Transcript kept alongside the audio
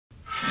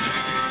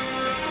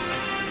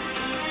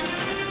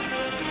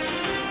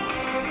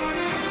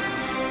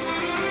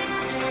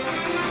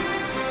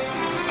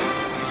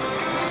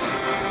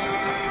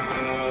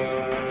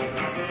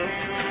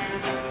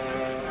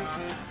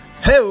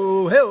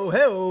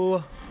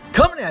Hey,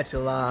 coming at you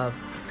live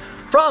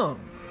from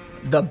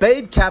the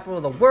babe capital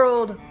of the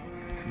world,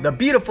 the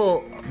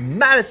beautiful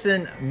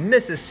Madison,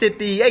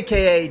 Mississippi,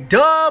 aka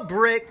Da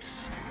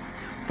Bricks.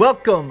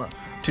 Welcome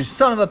to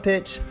Son of a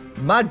Pitch,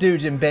 my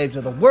dudes and babes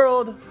of the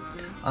world.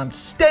 I'm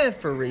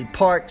Stanford Reed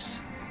Parks,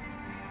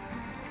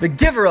 the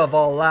giver of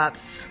all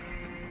laps,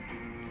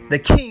 the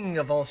king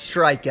of all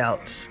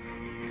strikeouts,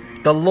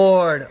 the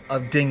lord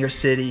of Dinger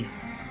City,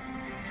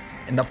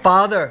 and the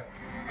father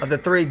of the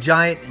three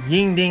giant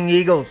Ying-Ding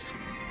Eagles.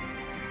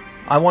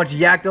 I once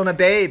yacked on a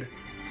babe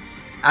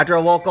after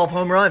a walk-off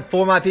home run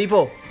for my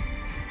people.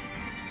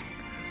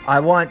 I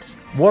once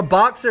wore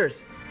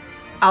boxers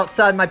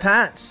outside my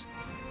pants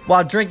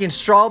while drinking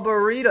straw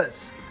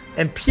burritos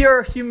in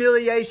pure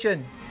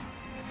humiliation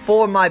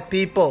for my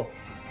people.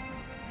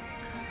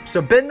 So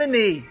bend the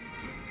knee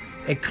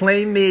and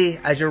claim me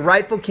as your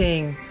rightful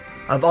king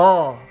of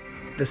all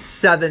the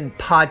 7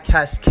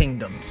 podcast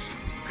kingdoms.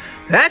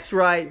 That's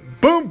right.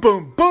 Boom,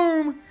 boom,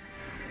 boom.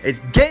 It's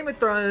Game of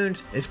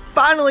Thrones is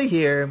finally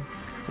here,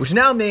 which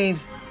now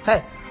means,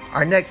 hey,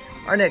 our next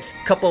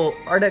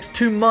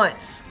 2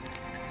 months,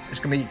 it's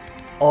going to be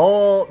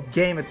all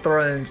Game of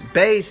Thrones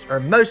based,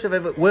 or most of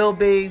it will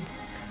be,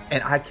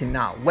 and I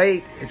cannot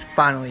wait. It's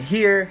finally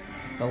here,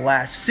 the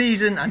last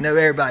season. I know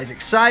everybody's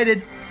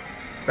excited,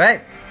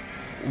 right?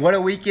 What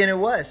a weekend it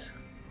was.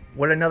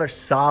 What another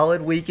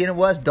solid weekend it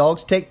was.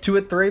 Dogs take 2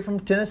 of 3 from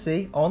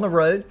Tennessee on the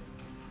road.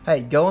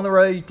 Hey, go on the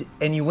road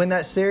and you win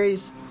that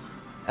series,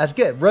 that's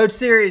good. Road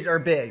series are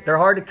big. They're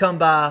hard to come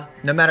by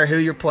no matter who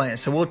you're playing.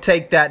 So we'll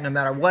take that no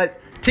matter what.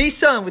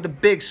 T-Sun with a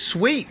big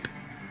sweep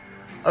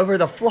over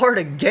the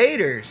Florida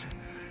Gators.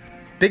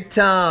 Big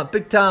time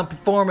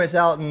performance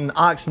out in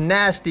Ox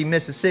Nasty,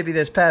 Mississippi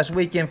this past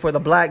weekend for the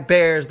Black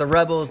Bears, the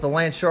Rebels, the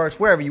Land Sharks,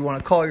 wherever you want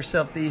to call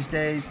yourself these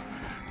days.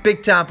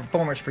 Big time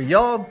performance for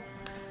y'all.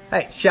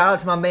 Hey, shout out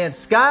to my man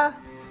Sky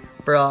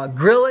for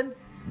grilling.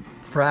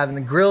 For having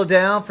the grill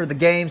down for the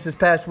games this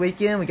past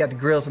weekend. We got to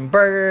grill some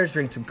burgers,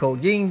 drink some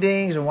cold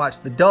Ying-Dings, and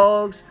watch the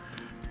dogs.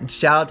 And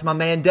shout out to my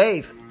man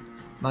Dave.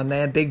 My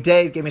man Big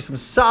Dave gave me some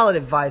solid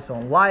advice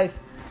on life,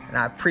 and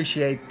I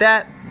appreciate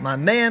that, my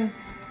man.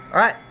 All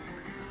right,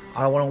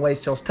 I don't want to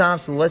waste y'all's time,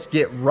 so let's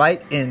get right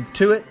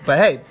into it. But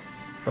hey,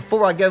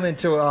 before I go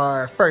into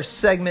our first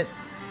segment,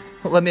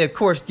 let me, of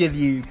course, give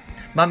you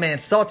my man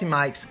Salty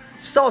Mike's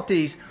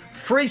Salty's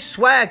free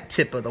swag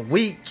tip of the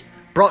week,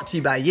 brought to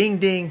you by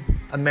Ying-Ding,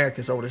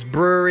 America's oldest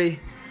brewery.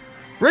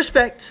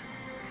 Respect.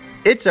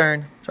 It's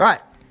earned. All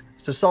right.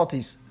 So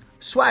Salty's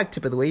swag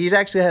tip of the week. He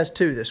actually has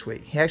 2 this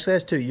week. He actually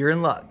has 2. You're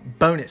in luck.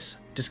 Bonus.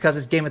 Just because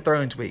it's Game of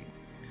Thrones week.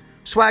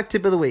 Swag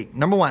tip of the week.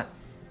 Number 1.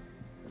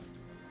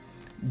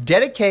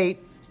 Dedicate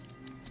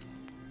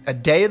a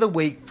day of the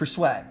week for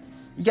swag.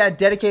 You got to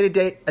dedicate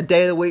a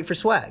day of the week for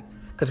swag.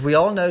 Because we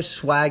all know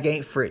swag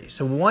ain't free.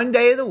 So one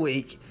day of the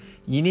week,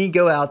 you need to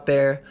go out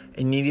there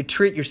and you need to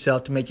treat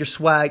yourself to make your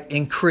swag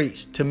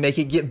increase, to make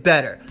it get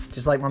better.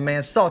 Just like my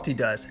man Salty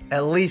does,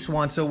 at least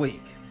once a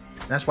week.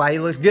 And that's why he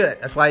looks good.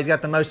 That's why he's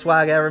got the most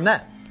swag I ever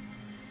met.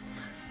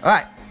 All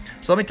right,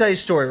 so let me tell you a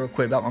story real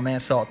quick about my man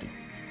Salty.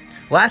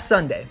 Last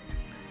Sunday,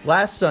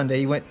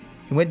 he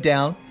went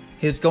down.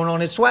 He was going on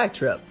his swag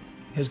trip.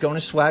 He was going on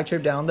his swag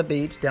trip down the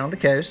beach, down the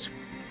coast.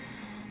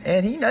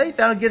 And he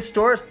found a good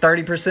store. It's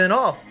 30%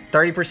 off.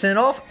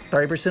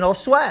 30% off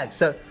swag.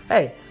 So,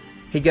 hey,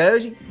 he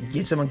goes, he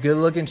gets him a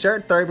good-looking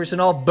shirt, 30%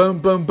 off, boom,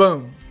 boom,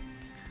 boom.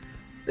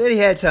 Then he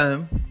heads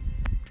home.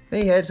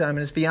 And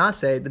his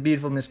fiance, the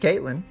beautiful Miss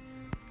Caitlin,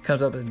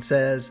 comes up and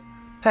says,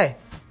 Hey,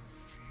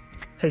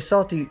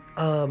 Salty,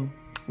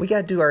 we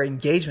got to do our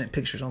engagement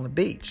pictures on the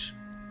beach.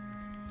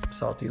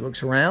 Salty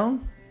looks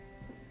around,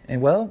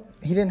 and, well,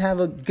 he didn't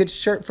have a good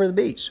shirt for the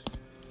beach.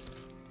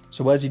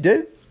 So what does he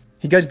do?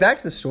 He goes back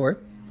to the store,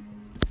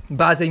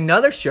 buys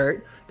another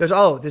shirt, goes,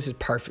 oh, this is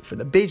perfect for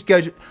the beach,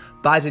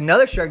 buys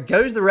another shirt,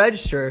 goes to the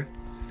register,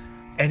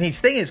 and he's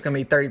thinking it's going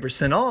to be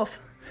 30% off.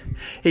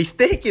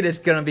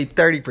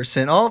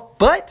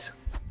 But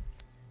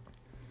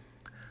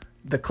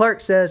the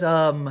clerk says,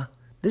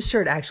 this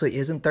shirt actually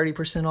isn't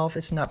 30% off.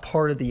 It's not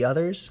part of the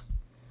others.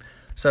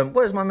 So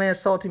what does my man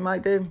Salty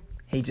Mike do?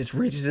 He just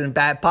reaches in the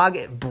back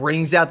pocket,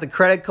 brings out the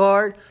credit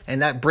card,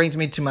 and that brings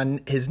me to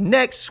his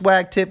next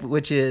swag tip,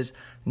 which is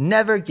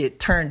never get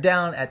turned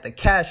down at the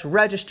cash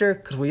register,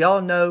 because we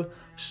all know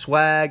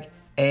swag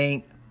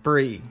ain't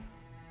free.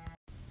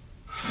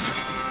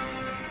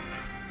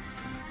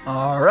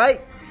 All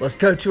right, let's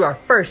go to our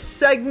first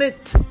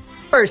segment.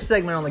 First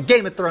segment on the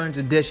Game of Thrones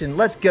edition.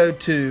 Let's go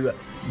to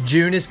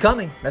June is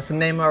Coming. That's the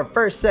name of our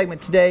first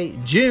segment today.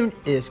 June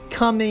is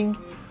Coming,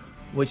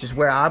 which is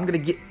where I'm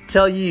going to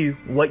tell you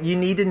what you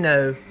need to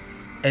know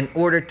in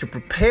order to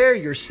prepare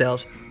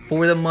yourselves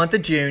for the month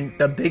of June,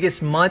 the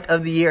biggest month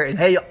of the year. And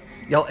hey,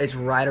 y'all, it's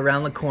right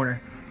around the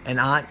corner. And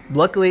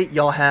luckily,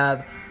 y'all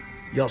have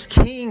y'all's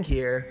king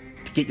here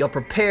to get y'all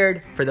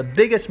prepared for the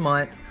biggest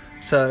month.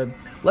 So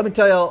let me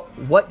tell y'all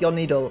what y'all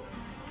need to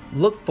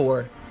look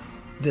for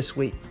this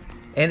week.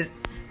 And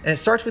it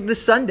starts with this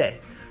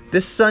Sunday.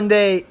 This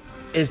Sunday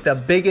is the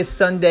biggest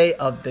Sunday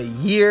of the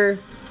year.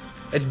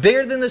 It's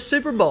bigger than the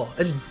Super Bowl.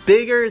 It's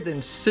bigger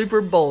than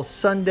Super Bowl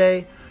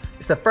Sunday.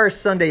 It's the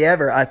first Sunday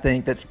ever, I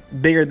think, that's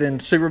bigger than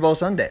Super Bowl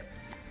Sunday.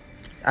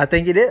 I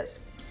think it is.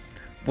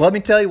 Let me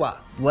tell you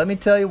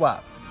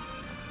why.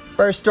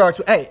 First starts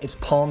with, it's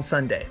Palm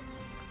Sunday.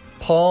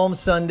 Palm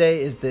Sunday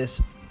is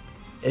this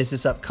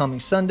upcoming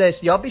Sunday.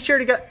 So y'all be sure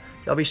to go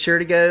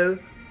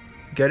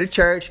to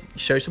church,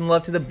 show some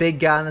love to the big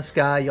guy in the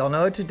sky. Y'all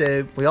know what to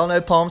do. We all know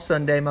Palm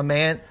Sunday. My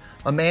man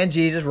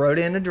Jesus rode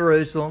into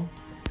Jerusalem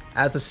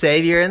as the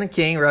Savior and the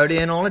King, rode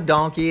in on a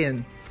donkey,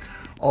 and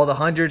all the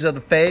hundreds of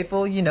the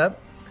faithful,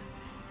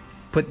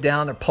 put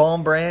down their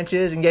palm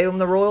branches and gave them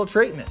the royal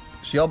treatment.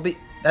 So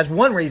that's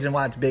one reason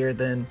why it's bigger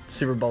than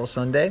Super Bowl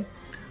Sunday.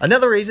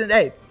 Another reason,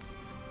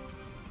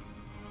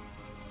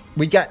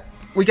 we got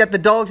the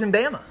Dogs in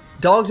Bama.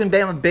 Dogs in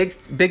Bama,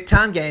 big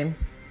time game.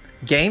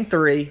 Game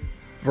 3.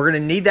 We're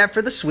going to need that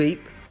for the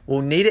sweep.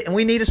 We'll need it, and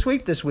we need a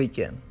sweep this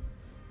weekend.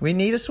 We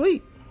need a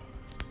sweep.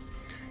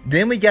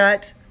 Then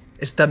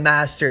it's the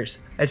Masters.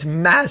 It's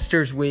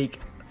Masters Week.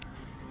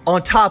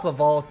 On top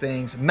of all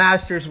things,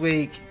 Masters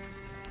Week,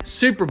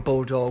 Super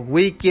Bulldog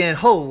Weekend,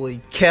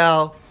 holy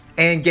cow,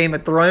 and Game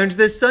of Thrones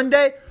this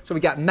Sunday. So we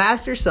got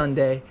Masters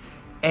Sunday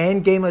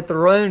and Game of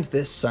Thrones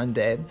this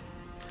Sunday.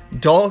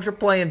 Dogs are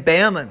playing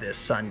Bama this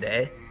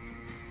Sunday.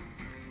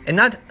 And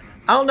I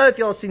don't know if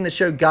y'all seen the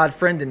show God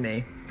Friended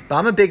Me, but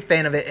I'm a big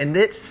fan of it. And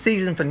this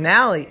season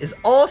finale is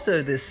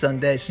also this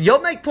Sunday. So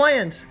y'all make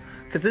plans,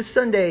 because this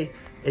Sunday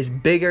is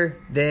bigger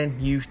than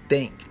you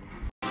think.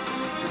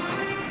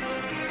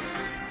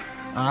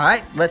 All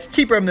right, let's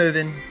keep her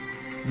moving.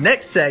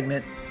 Next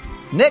segment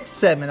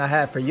I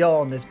have for y'all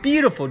on this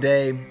beautiful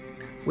day,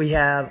 we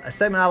have a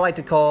segment I like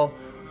to call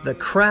The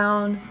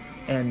Crown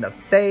and the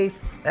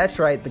Faith. That's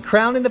right, The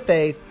Crown and the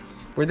Faith,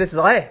 where this is,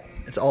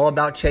 it's all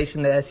about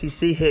chasing the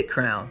SEC hit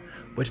crown,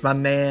 which my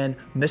man,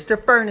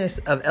 Mr. Furness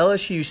of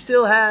LSU,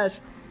 still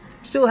has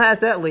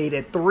that lead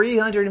at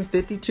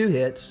 352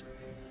 hits.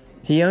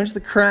 He owns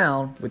the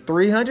crown with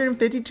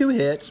 352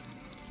 hits.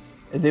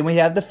 And then we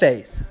have the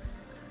faith.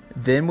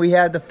 Then we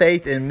have the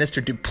faith in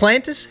Mr.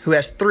 Duplantis, who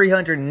has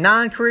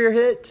 309 career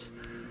hits.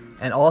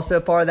 And also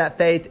part of that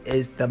faith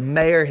is the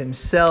mayor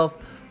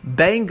himself,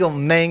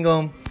 Bangum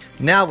Mangum,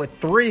 now with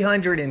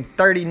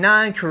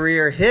 339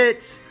 career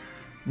hits.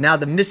 Now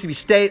the Mississippi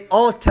State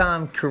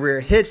all-time career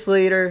hits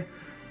leader.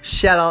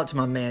 Shout out to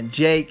my man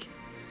Jake.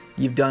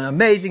 You've done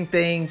amazing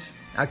things.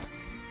 I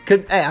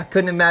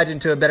couldn't imagine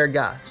to a better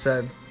guy.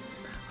 So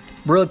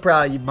really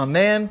proud of you, my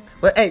man.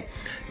 But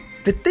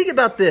think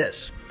about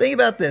this.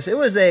 It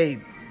was I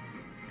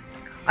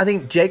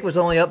think Jake was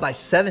only up by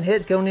 7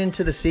 hits going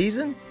into the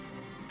season.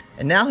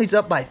 And now he's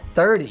up by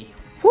 30.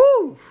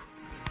 Woo!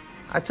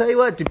 I tell you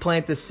what,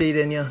 Duplantis this seed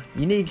in you.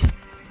 You need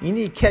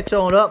to catch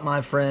on up,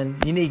 my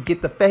friend. You need to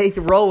get the faith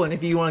rolling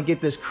if you want to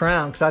get this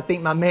crown. Because I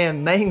think my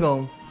man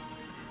Mangum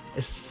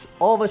is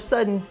all of a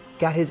sudden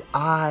got his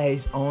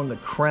eyes on the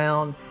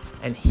crown.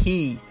 And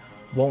he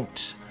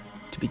wants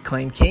to be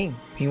claimed king.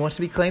 He wants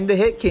to be claimed the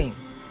hit king.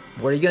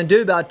 What are you going to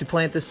do about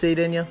Duplantis this seed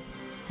in you?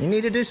 You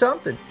need to do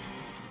something.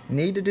 And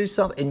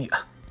you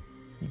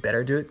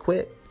better do it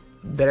quick.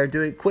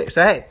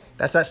 So,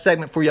 that's that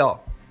segment for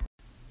y'all.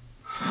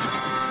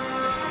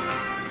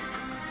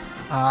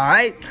 All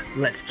right,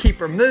 let's keep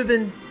her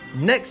moving.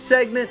 Next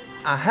segment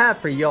I have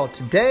for y'all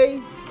today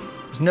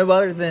is no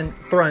other than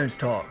Thrones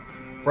Talk,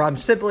 where I'm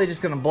simply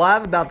just going to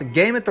blab about the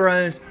Game of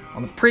Thrones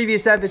on the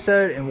previous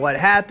episode and what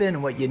happened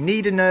and what you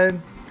need to know.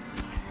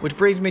 Which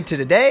brings me to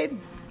today.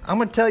 I'm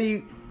going to tell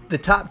you the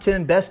top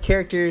 10 best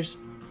characters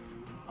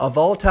of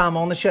all time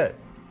on the show.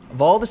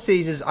 Of all the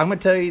seasons, I'm going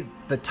to tell you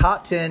the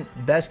top 10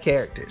 best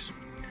characters.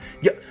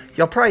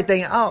 Y'all probably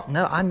thinking, oh,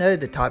 no, I know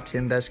the top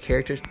 10 best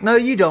characters. No,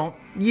 you don't.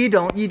 You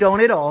don't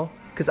at all.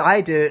 Because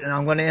I do it, and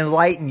I'm going to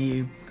enlighten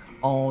you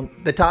on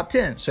the top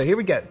 10. So here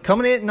we go.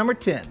 Coming in at number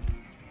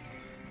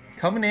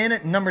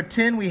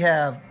 10. We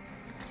have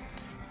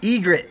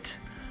Ygritte.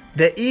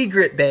 The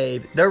Ygritte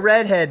babe. The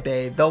redhead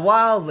babe. The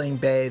wildling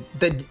babe.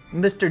 The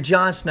Mr.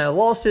 Jon Snow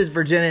lost his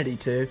virginity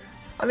to.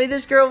 I mean,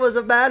 this girl was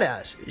a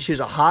badass. She was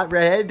a hot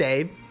redhead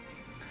babe.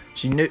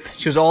 She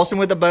was awesome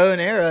with a bow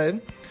and arrow.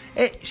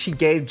 And she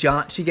gave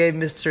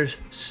Mr.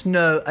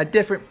 Snow a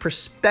different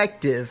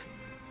perspective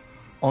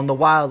on the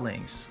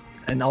wildlings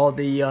and all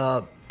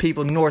the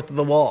people north of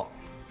the wall.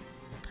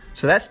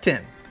 So that's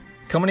 10.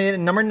 Coming in at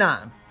number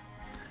 9,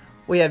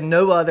 we have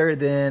no other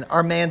than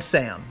our man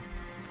Sam.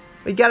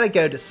 We got to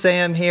go to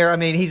Sam here. I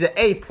mean, he's an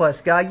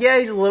A-plus guy. Yeah,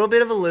 he's a little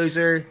bit of a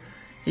loser.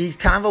 He's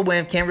kind of a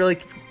wimp. Can't really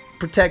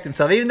protect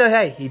himself. Even though,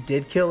 hey, he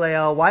did kill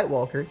a White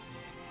Walker.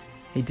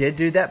 He did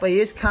do that, but he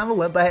is kind of a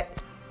wimp.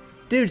 But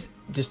dude's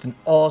just an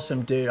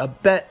awesome dude. I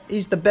bet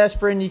he's the best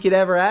friend you could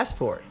ever ask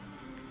for.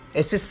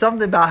 It's just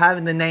something about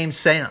having the name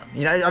Sam.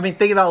 You know, I mean,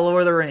 think about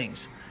Lord of the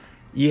Rings.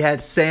 You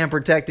had Sam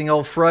protecting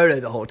old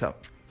Frodo the whole time.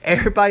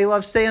 Everybody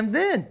loved Sam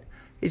then.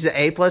 He's an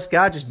A-plus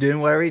guy just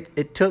doing whatever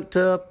it took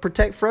to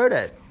protect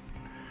Frodo.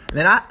 And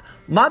then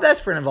my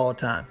best friend of all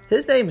time,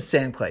 his name is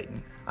Sam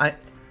Clayton.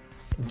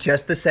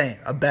 Just the same.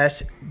 A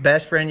best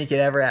friend you could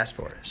ever ask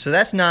for. So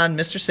that's 9,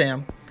 Mr.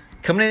 Sam.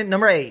 Coming in at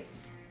number 8.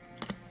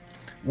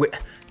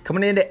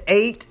 Coming in at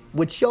 8,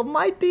 which y'all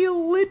might be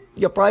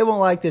y'all probably won't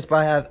like this, but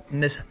I have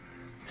Miss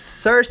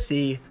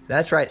Cersei.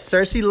 That's right.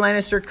 Cersei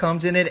Lannister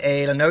comes in at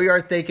 8. I know you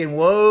are thinking,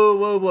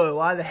 whoa.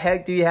 Why the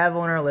heck do you have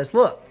on our list?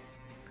 Look,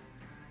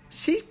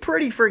 she's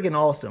pretty freaking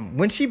awesome.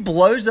 When she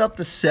blows up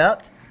the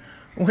Sept,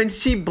 when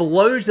she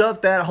blows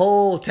up that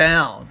whole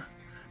town,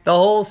 the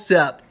whole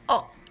Sept,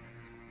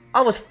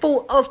 I was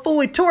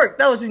fully torqued.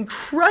 That was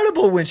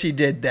incredible when she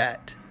did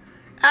that.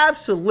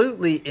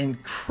 Absolutely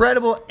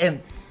incredible. And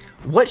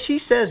what she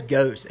says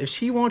goes. If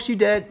she wants you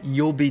dead,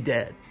 you'll be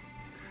dead.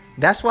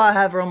 That's why I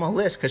have her on my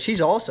list, because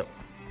she's awesome.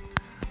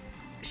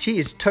 She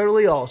is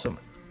totally awesome.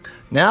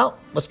 Now,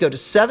 let's go to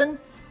 7,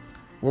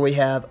 where we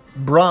have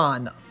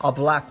Bronn of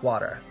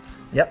Blackwater.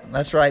 Yep,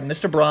 that's right.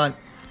 Mr. Bronn,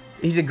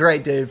 he's a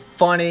great dude.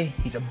 Funny.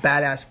 He's a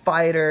badass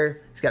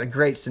fighter. He's got a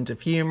great sense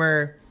of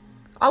humor.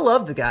 I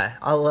love the guy.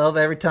 I love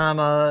every time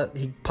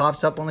he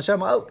pops up on the show. I'm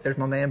like, oh, there's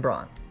my man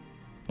Bronn.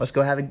 Let's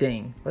go have a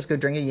ding. Let's go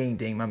drink a ying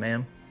ding, my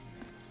man.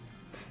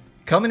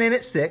 Coming in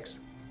at 6.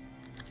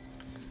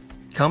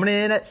 Coming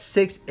in at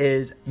 6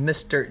 is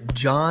Mr.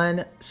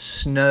 Jon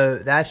Snow.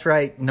 That's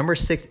right. Number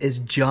 6 is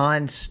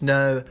Jon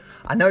Snow.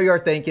 I know you're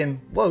thinking,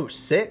 whoa,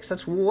 6?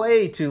 That's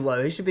way too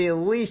low. He should be at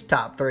least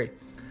top 3.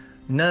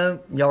 No,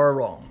 y'all are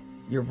wrong.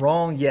 You're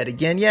wrong yet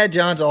again. Yeah,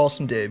 Jon's an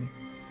awesome dude.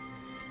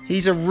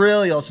 He's a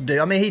really awesome dude.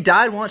 I mean, he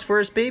died once for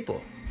his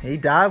people. He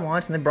died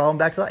once and they brought him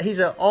back to life. He's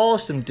an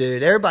awesome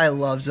dude. Everybody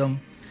loves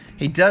him.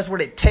 He does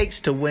what it takes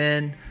to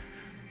win.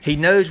 He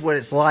knows what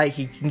it's like.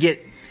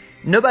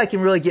 Nobody can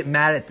really get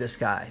mad at this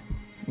guy.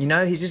 You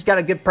know, he's just got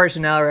a good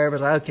personality.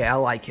 Everybody's like, okay, I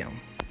like him.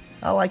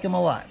 I like him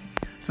a lot.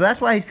 So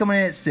that's why he's coming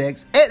in at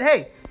 6. And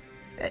hey,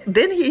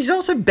 then he's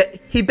also,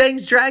 he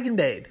bangs Dragon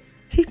Babe.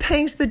 He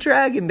bangs the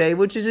Dragon Babe,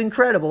 which is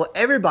incredible.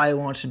 Everybody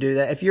wants to do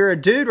that. If you're a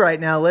dude right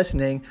now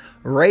listening,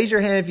 raise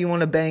your hand if you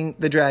want to bang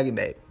the Dragon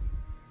Babe.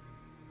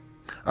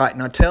 All right,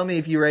 now tell me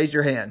if you raise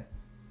your hand.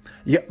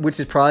 Yeah, which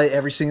is probably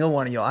every single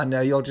one of y'all. I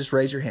know y'all just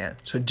raise your hand.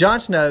 So Jon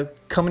Snow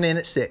coming in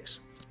at 6.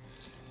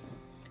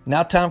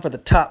 Now time for the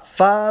top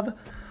 5.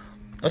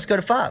 Let's go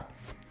to 5.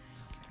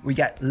 We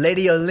got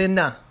Lady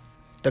Olenna,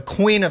 the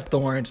Queen of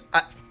Thorns.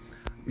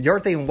 You're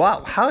thinking,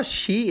 wow, how is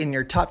she in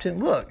your top 10?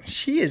 Look,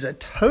 she is a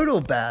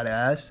total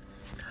badass.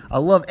 I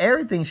love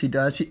everything she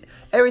does.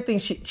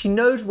 She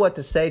knows what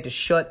to say to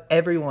shut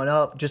everyone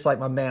up, just like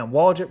my man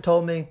Waldrop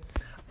told me.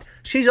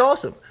 She's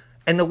awesome.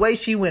 And the way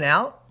she went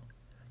out,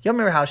 y'all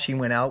remember how she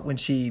went out when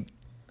she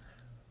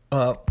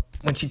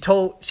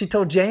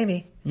told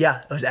Jaime,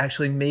 yeah, it was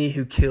actually me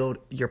who killed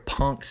your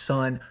punk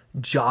son,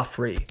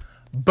 Joffrey.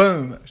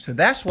 Boom. So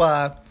that's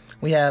why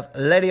we have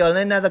Lady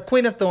Olenna, the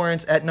Queen of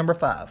Thorns, at number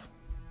 5.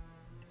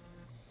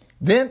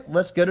 Then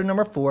let's go to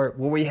number 4,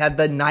 where we have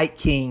the Night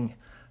King.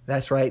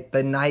 That's right,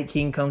 the Night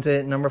King comes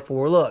in at number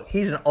 4. Look,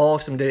 he's an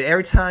awesome dude.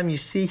 Every time you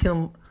see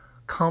him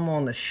come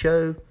on the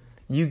show,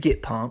 you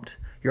get pumped.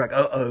 You're like,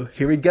 uh-oh,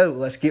 here we go.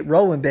 Let's get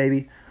rolling,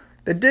 baby.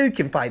 The dude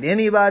can fight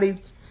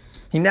anybody.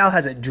 He now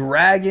has a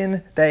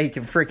dragon that he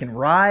can freaking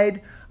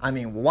ride. I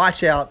mean,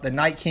 watch out. The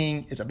Night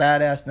King is a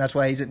badass, and that's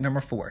why he's at number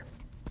 4.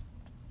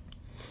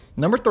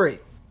 Number 3.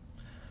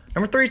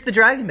 Number 3 is the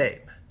Dragon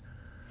Babe.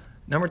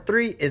 Number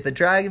 3 is the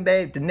Dragon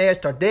Babe,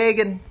 Daenerys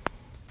Targaryen.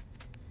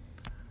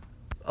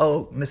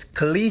 Oh, Miss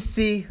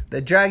Khaleesi,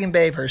 the Dragon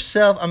Babe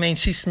herself. I mean,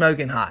 she's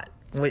smoking hot.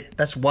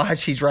 That's why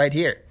she's right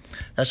here.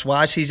 That's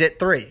why she's at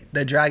 3,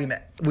 the Dragon Babe.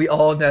 We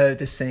all know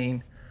the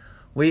scene.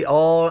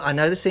 I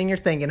know the scene you're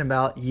thinking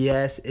about.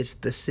 Yes, it's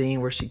the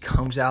scene where she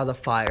comes out of the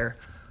fire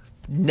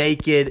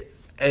naked,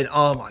 and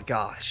oh my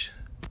gosh.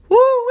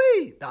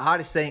 Woo-wee! The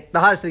hottest thing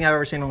I've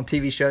ever seen on a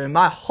TV show in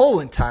my whole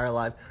entire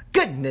life.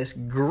 Goodness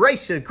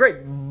gracious, great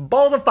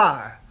balls of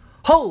fire.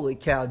 Holy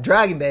cow,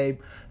 Dragon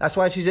Babe. That's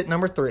why she's at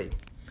number 3.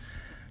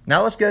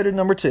 Now let's go to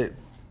number 2.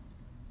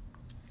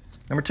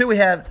 Number 2, we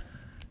have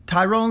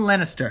Tyrone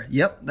Lannister.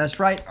 Yep, that's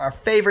right. Our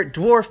favorite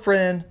dwarf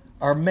friend,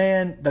 our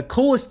man, the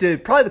coolest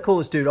dude, probably the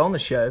coolest dude on the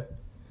show.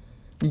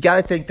 You got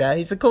to think that.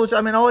 He's the coolest.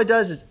 I mean, all he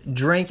does is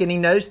drink and he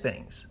knows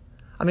things.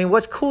 I mean,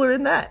 what's cooler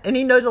than that? And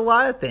he knows a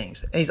lot of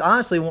things. And he's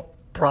honestly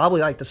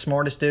probably like the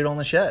smartest dude on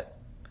the show.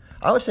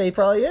 I would say he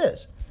probably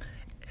is.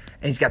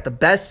 And he's got the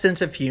best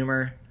sense of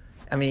humor.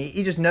 I mean,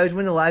 he just knows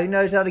when to lie. He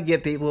knows how to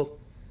get people.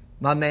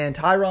 My man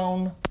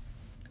Tyrone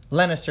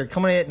Lannister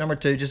coming in at number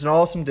 2. Just an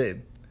awesome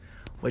dude.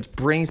 Which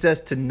brings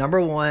us to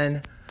number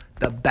 1.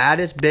 The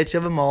baddest bitch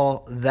of them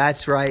all.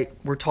 That's right.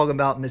 We're talking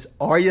about Miss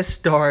Arya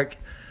Stark.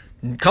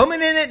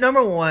 Coming in at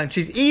number 1.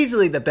 She's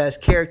easily the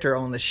best character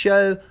on the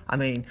show. I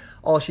mean,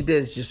 all she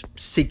did is just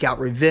seek out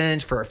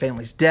revenge for her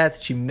family's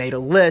death. She made a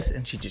list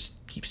and she just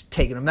keeps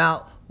taking them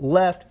out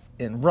left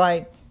and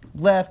right.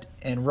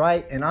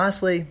 And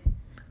honestly,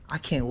 I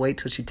can't wait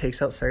till she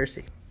takes out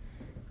Cersei.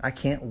 I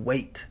can't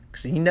wait.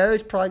 Because you know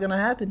it's probably going to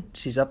happen.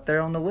 She's up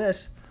there on the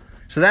list.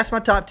 So that's my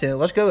top 10.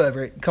 Let's go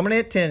over it. Coming in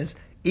at 10 is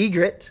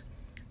Ygritte.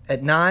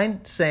 At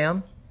 9,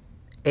 Sam.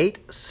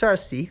 8,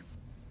 Cersei.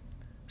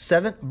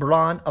 7,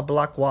 Bronn of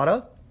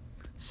Blackwater.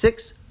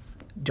 6,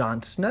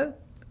 Jon Snow.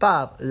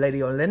 5, Lady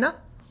Olenna.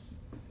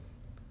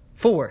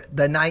 4,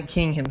 the Night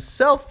King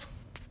himself.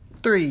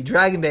 3,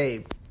 Dragon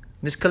Babe,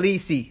 Miss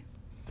Khaleesi.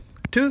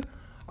 2,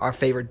 our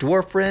favorite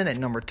dwarf friend at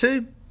number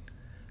 2.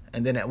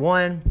 And then at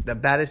 1, the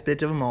baddest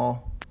bitch of them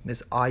all,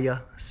 Miss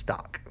Arya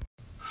Stark.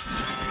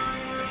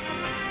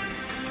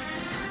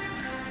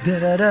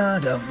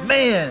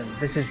 Man,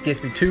 this just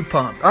gets me too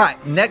pumped. All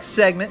right, next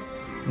segment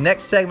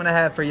I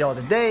have for y'all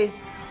today.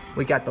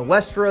 We got the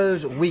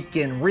Westeros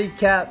weekend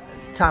recap.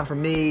 Time for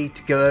me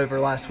to go over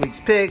last week's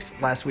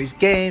picks, last week's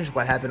games,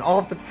 what happened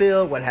off the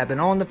field, what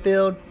happened on the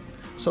field.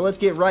 So let's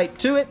get right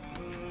to it.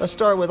 Let's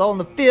start with on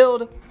the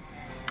field.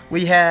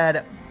 We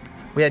had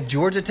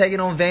Georgia taking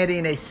on Vandy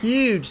in a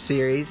huge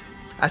series.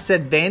 I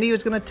said Vandy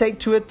was going to take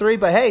 2 of 3,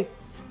 but hey,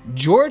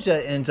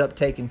 Georgia ends up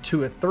taking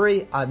 2 of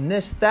 3. I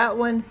missed that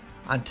one.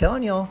 I'm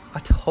telling y'all, I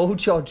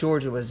told y'all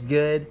Georgia was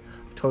good.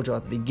 I told y'all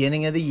at the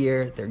beginning of the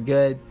year they're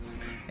good.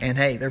 And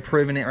hey, they're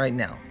proving it right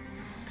now.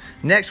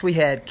 Next, we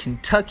had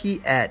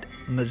Kentucky at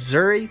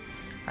Missouri.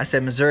 I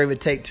said Missouri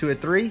would take 2 of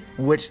 3,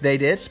 which they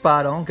did.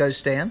 Spot on. Go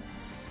Stan.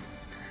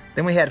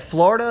 Then we had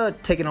Florida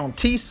taking on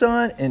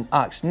T-Sun in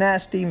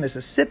Oxnasty,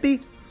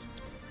 Mississippi.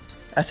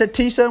 I said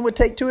T-Sun would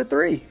take 2 of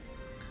 3.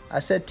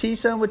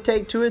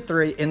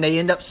 And they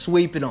end up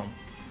sweeping them.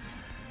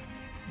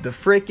 The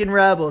freaking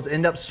Rebels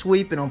end up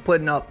sweeping them,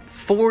 putting up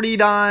 40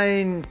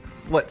 runs,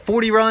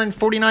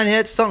 49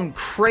 hits, something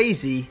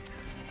crazy.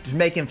 Just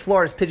making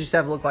Florida's pitching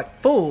staff look like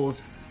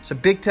fools. So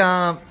big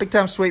time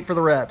sweep for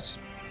the Rebs.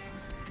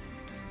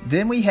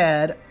 Then we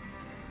had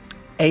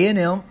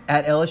A&M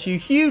at LSU.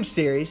 Huge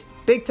series.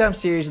 Big time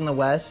series in the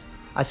West.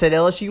 I said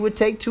LSU would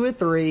take 2 of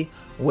 3,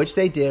 which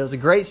they did. It was a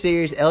great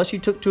series.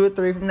 LSU took 2 of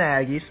 3 from the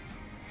Aggies.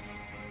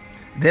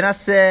 Then I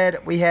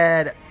said we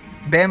had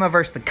Bama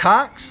versus the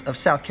Cox of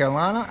South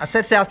Carolina. I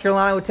said South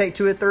Carolina would take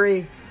 2 of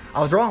 3.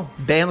 I was wrong.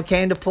 Bama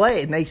came to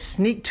play, and they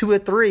sneaked 2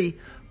 of 3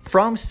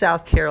 from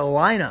South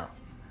Carolina.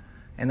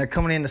 And they're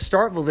coming into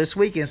Starkville this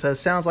weekend, so it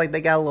sounds like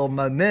they got a little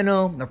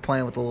momentum. They're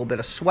playing with a little bit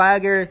of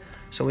swagger.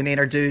 So we need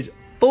our dudes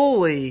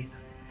fully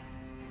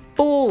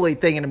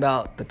thinking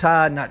about the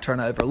Tide, not trying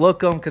to overlook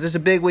them, because it's a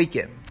big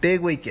weekend.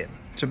 Big weekend.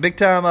 It's a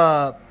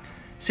big-time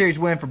series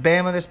win for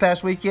Bama this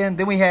past weekend.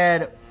 Then we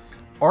had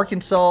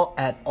Arkansas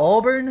at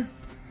Auburn.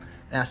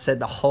 And I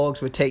said the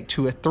Hogs would take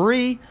 2 of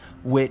 3,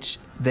 which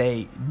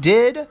they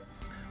did.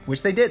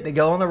 They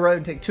go on the road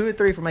and take 2 of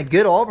 3 from a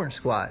good Auburn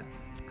squad.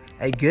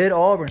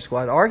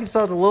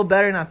 Arkansas is a little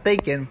better than I'm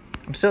thinking.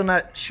 I'm still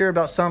not sure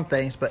about some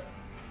things, but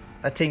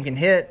that team can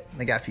hit.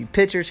 They got a few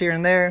pitchers here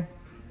and there.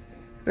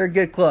 They're a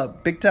good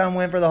club. Big time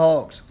win for the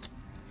Hogs.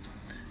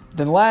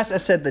 Then last, I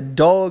said the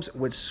Dogs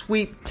would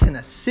sweep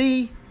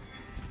Tennessee,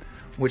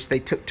 which they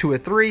took 2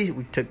 of 3.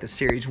 We took the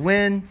series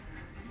win.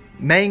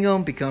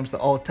 Mangum becomes the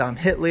all-time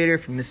hit leader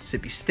for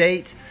Mississippi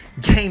State.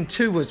 Game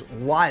 2 was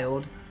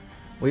wild.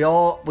 We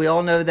all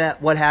know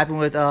that what happened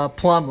with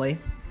Plumlee.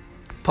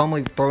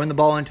 Plumlee throwing the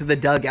ball into the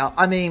dugout.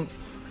 I mean,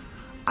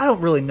 I don't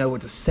really know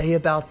what to say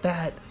about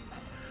that.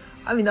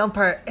 I mean, the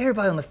umpire,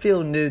 everybody on the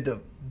field knew the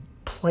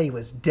play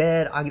was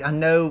dead. I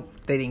know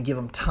they didn't give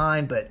him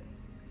time, but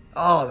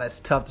that's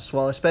tough to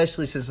swallow,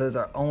 especially since there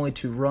are only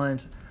 2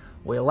 runs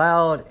we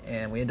allowed,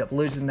 and we end up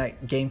losing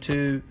that game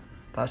 2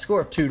 by a score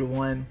of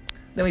 2-1.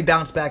 Then we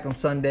bounced back on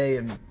Sunday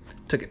and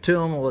took it to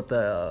them with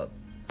a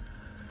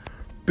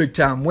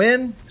big-time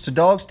win. So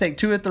Dogs take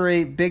 2 of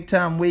 3,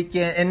 big-time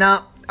weekend. And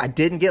now, I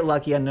didn't get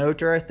lucky. I know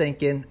what you're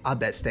thinking. I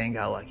bet Stan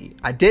got lucky.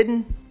 I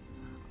didn't.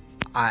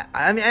 I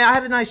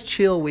had a nice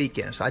chill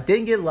weekend, so I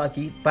didn't get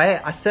lucky. But hey,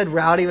 I said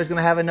Rowdy was going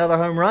to have another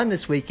home run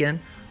this weekend.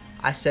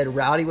 I said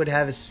Rowdy would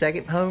have his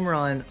second home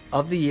run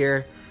of the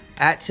year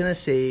at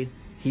Tennessee.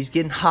 He's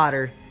getting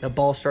hotter. The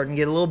ball's starting to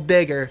get a little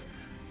bigger.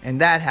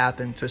 And that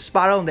happened. So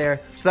spot on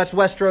there. So that's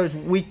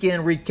Westeros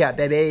weekend recap,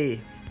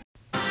 baby.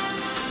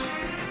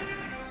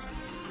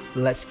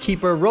 Let's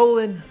keep her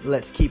rolling.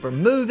 Let's keep her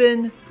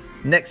moving.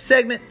 Next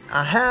segment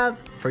I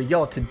have for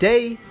y'all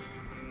today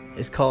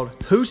is called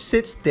Who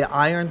Sits the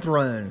Iron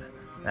Throne?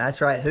 That's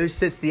right. Who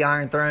sits the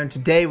Iron Throne?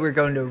 Today we're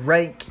going to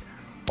rank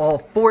all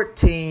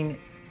 14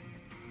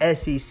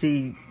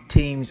 SEC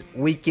teams'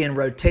 weekend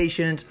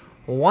rotations,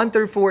 1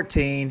 through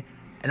 14.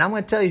 And I'm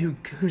going to tell you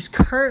who's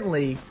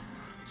currently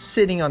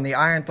sitting on the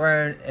Iron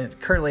Throne and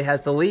currently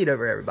has the lead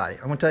over everybody.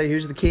 I'm going to tell you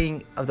who's the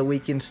king of the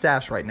weekend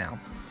staffs right now.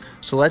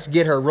 So let's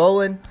get her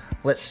rolling.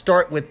 Let's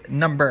start with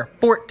number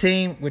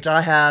 14, which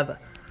I have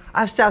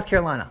South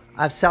Carolina.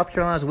 I have South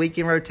Carolina's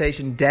weekend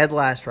rotation dead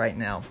last right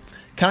now.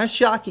 Kind of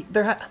shocking.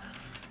 They're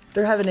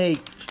having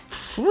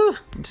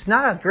it's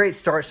not a great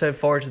start so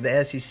far to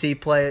the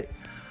SEC play.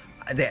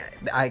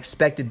 I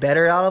expected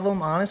better out of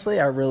them, honestly.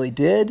 I really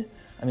did.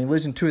 I mean,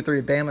 losing 2 or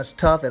 3 to Bama is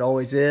tough. It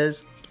always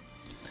is.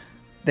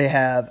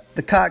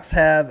 The Cox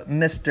have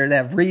they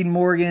have Reed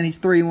Morgan. He's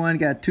 3-1,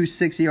 got a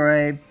 2.6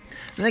 ERA.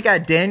 And they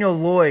got Daniel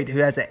Lloyd, who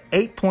has an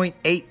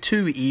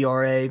 8.82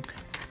 ERA.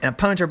 And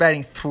opponents are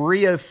batting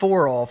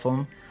 .304 off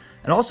him.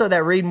 And also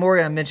that Reed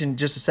Morgan I mentioned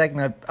just a second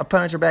ago,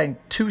 opponents are batting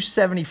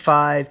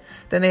 .275.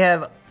 Then they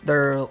have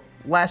their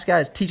last guy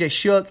is TJ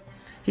Shook.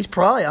 He's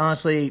probably,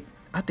 honestly,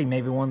 I think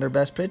maybe one of their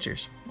best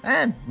pitchers.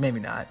 Maybe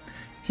not.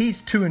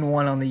 He's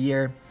 2-1 on the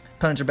year.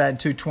 Opponents are batting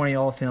 .220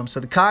 off him. So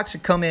the Cox are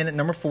come in at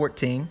number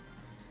 14.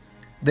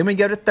 Then we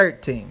go to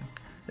 13.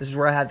 This is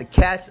where I have the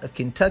Cats of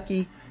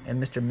Kentucky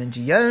and Mr.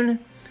 Mingione.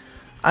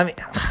 I mean,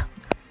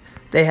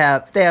 they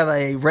have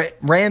a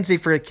Ramsey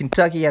for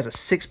Kentucky has a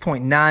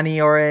 6.9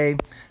 ERA.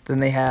 Then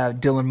they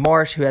have Dylan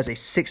Marsh, who has a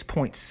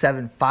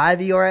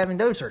 6.75 ERA. I mean,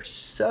 those are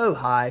so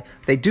high.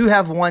 They do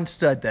have one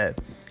stud, though.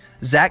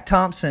 Zach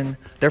Thompson,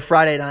 their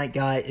Friday night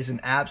guy, is an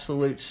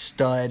absolute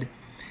stud.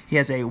 He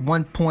has a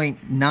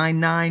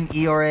 1.99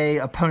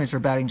 ERA. Opponents are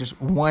batting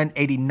just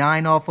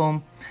 189 off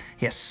him.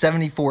 He has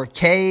 74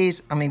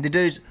 Ks. I mean, the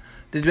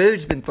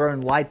dude's been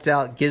throwing lights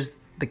out, gives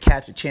the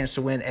Cats a chance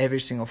to win every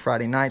single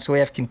Friday night. So we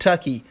have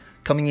Kentucky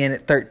coming in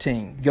at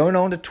 13. Going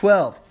on to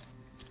 12.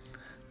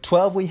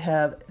 12, we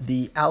have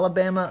the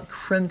Alabama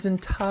Crimson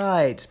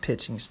Tide's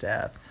pitching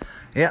staff.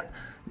 Yeah,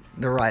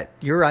 they're right.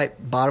 You're right.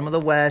 Bottom of the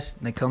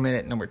West. They come in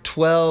at number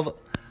 12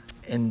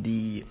 in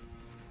the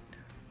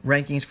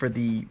rankings for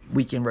the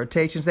weekend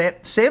rotations.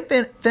 Sam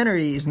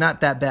Finnerty is not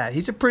that bad.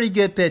 He's a pretty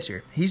good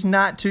pitcher. He's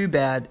not too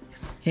bad.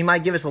 He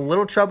might give us a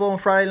little trouble on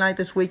Friday night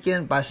this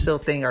weekend, but I still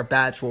think our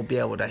bats will be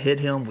able to hit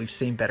him. We've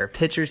seen better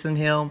pitchers than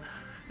him.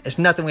 It's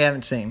nothing we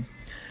haven't seen.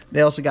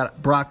 They also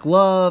got Brock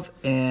Love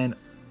and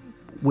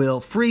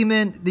Will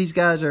Freeman. These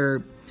guys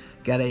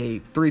got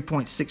a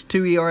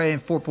 3.62 ERA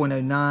and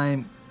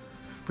 4.09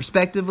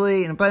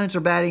 respectively. And opponents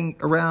are batting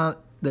around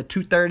the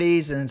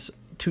 230s and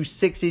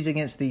 260s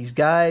against these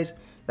guys.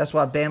 That's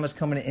why Bama's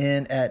coming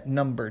in at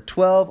number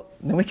 12.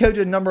 Then we go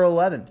to number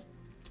 11.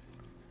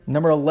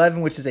 Number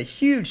 11, which is a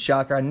huge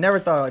shocker. I never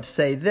thought I would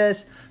say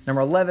this.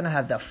 Number 11, I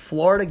have the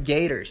Florida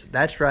Gators.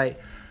 That's right.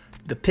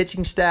 The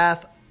pitching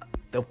staff,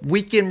 the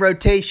weekend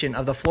rotation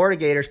of the Florida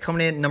Gators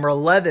coming in at number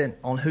 11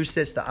 on Who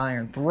Sits the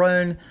Iron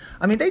Throne.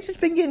 I mean, they just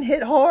been getting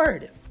hit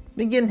hard.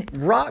 Been getting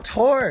rocked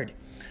hard.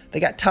 They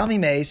got Tommy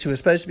Mays, who is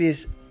supposed to be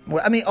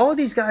all of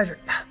these guys are...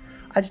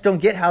 I just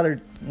don't get how they're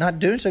not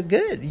doing so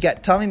good. You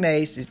got Tommy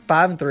Mays, he's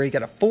 5-3,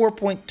 got a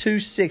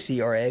 4.26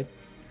 ERA.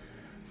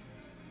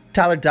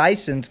 Tyler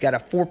Dyson's got a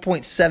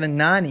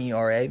 4.79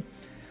 ERA. And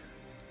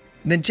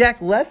then Jack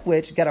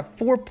Leftwich got a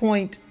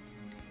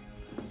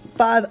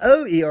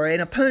 4.50 ERA,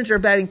 and opponents are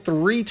batting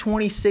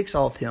 .326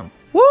 off him.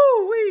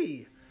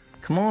 Woo-wee!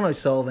 Come on,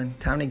 O'Sullivan.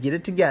 Time to get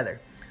it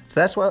together. So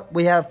that's what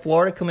we have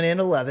Florida coming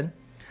in at 11.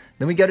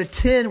 Then we go to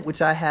 10,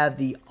 which I have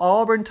the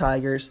Auburn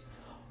Tigers.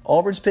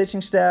 Auburn's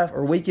pitching staff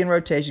or weekend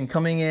rotation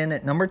coming in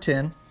at number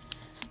 10.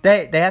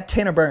 They have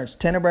Tanner Burns.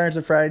 Tanner Burns,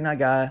 a Friday night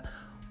guy.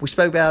 We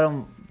spoke about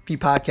him a few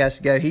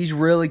podcasts ago. He's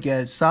really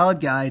good. Solid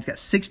guy. He's got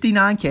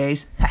 69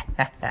 Ks.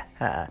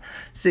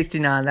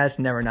 69, that's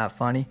never not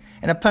funny.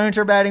 And opponents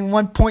are batting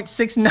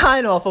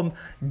 1.69 off him.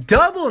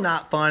 Double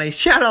not funny.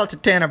 Shout out to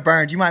Tanner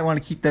Burns. You might want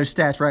to keep those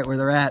stats right where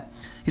they're at.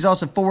 He's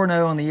also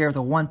 4-0 on the year with a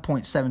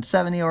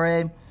 1.77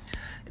 ERA.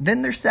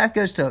 Then their staff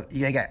goes to,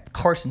 they got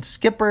Carson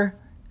Skipper.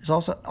 Is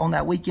also on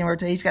that weekend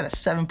rotation. He's got a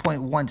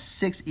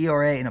 7.16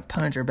 ERA, and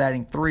opponents are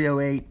batting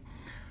 .308.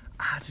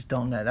 I just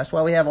don't know. That's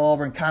why we have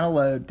Auburn kind of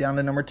low down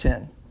to number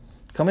 10.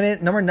 Coming in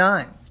at number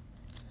 9,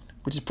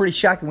 which is pretty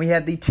shocking. We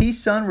have the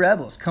T-Sun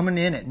Rebels coming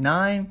in at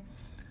 9.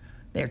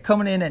 They're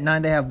coming in at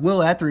 9. They have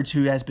Will Etheridge,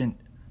 who has been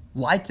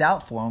lights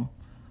out for them.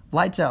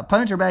 Lights out.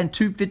 Opponents are batting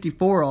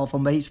 .254 off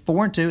him, but he's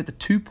 4-2 with a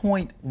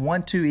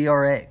 2.12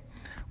 ERA,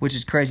 which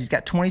is crazy. He's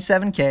got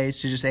 27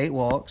 Ks to just 8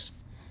 walks.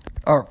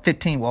 Or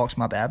 15 walks,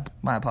 my bad.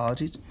 My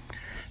apologies.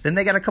 Then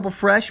they got a couple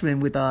freshmen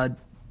with Doug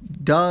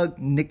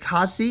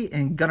Nikasi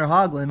and Gunnar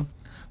Hoglund.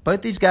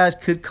 Both these guys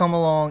could come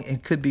along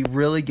and could be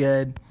really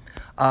good.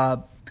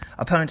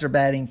 Opponents are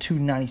batting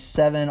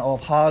 .297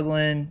 off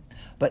Hoglund.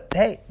 But,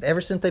 hey,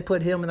 ever since they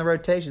put him in the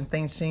rotation,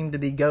 things seem to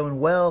be going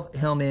well.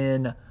 Him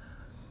and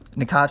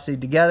Nikasi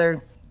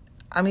together.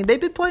 I mean, they've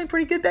been playing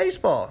pretty good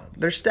baseball.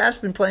 Their staff's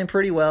been playing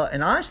pretty well.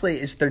 And, honestly,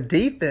 it's their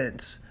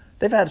defense.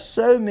 They've had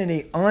so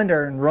many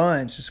unearned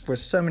runs just for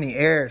so many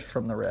errors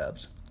from the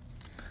Rebs.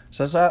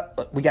 So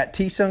we got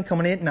T-Sun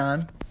coming in at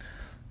 9.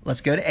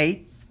 Let's go to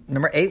 8.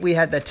 Number 8, we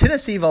had the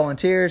Tennessee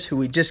Volunteers, who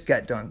we just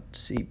got done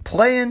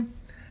playing.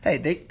 Hey,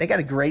 they got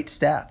a great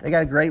staff. They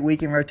got a great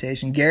weekend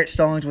rotation. Garrett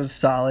Stallings was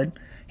solid.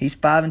 He's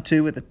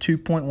 5-2 with a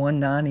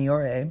 2.19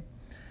 ERA.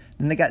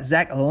 Then they got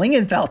Zach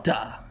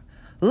Lingenfelter,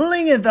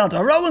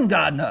 Rowan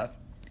Gardner.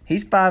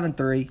 He's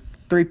 5-3.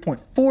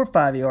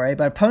 3.45 ERA,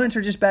 but opponents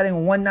are just batting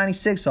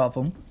 196 off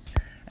them.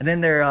 And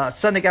then their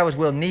Sunday guy was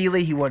Will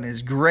Neely. He wasn't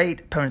as great.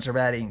 Opponents are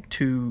batting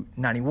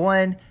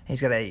 291.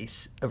 He's got a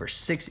over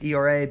 6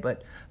 ERA,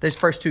 but those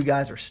first two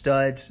guys are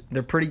studs.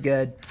 They're pretty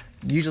good.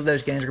 Usually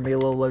those games are going to be a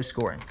little low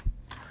scoring.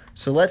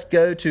 So let's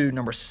go to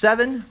number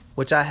 7,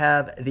 which I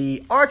have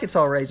the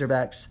Arkansas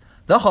Razorbacks,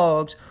 the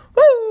Hogs.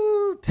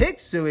 Woo! Pick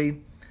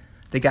Suey.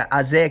 They got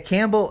Isaiah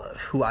Campbell,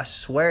 who I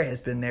swear has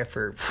been there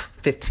for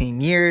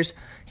 15 years.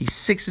 He's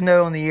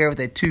 6-0 on the year with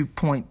a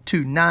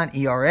 2.29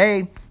 ERA.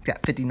 He's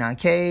got 59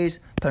 Ks.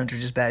 Opponents are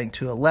just batting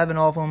 .211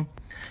 off him.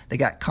 They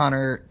got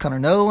Connor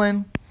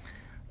Nolan,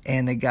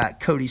 And they got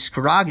Cody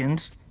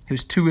Scroggins,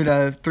 who's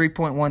 2-0,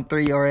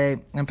 3.13 ERA.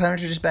 And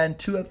opponents are just batting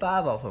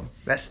 205 off him.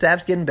 That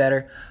staff's getting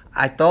better.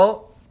 I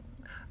thought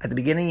at the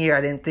beginning of the year,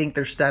 I didn't think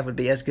their staff would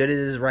be as good as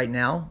it is right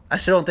now. I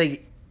still don't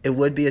think it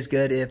would be as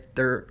good if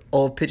their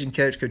old pitching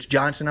coach, Coach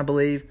Johnson, I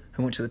believe,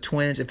 who went to the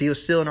Twins, if he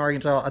was still in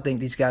Arkansas, I think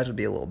these guys would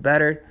be a little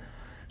better.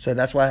 So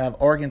that's why I have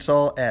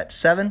Arkansas at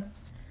 7.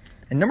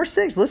 And number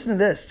 6, listen to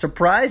this.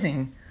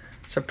 Surprising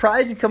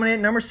coming in at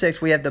number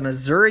 6, we have the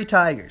Missouri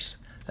Tigers.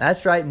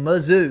 That's right,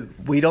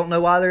 Mizzou. We don't know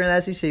why they're in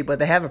the SEC, but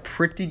they have a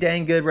pretty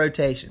dang good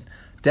rotation.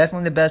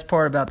 Definitely the best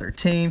part about their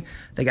team.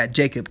 They got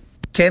Jacob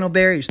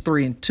Candleberry, who's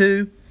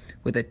 3-2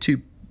 with a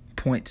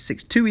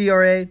 2.62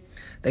 ERA.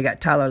 They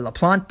got Tyler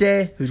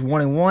LaPlante, who's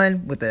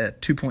 1-1 with a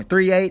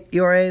 2.38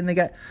 ERA. And they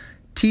got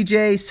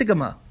TJ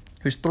Sigma,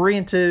 who's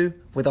 3-2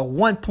 with a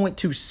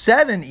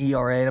 1.27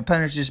 ERA. And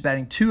opponents just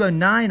batting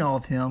 209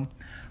 off him.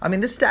 I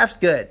mean, this staff's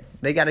good.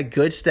 They got a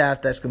good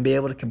staff that's going to be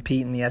able to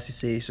compete in the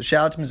SEC. So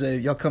shout out to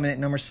Mizzou. Y'all coming in at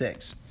number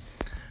 6.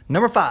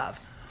 Number 5,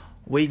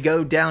 we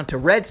go down to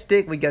Red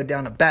Stick. We go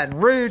down to Baton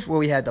Rouge, where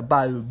we had the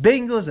Bayou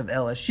Bengals of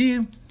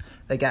LSU.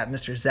 They got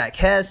Mr. Zach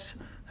Hess,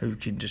 who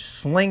can just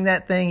sling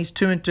that thing. He's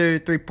 2-2,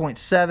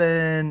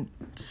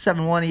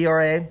 3.771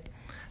 ERA.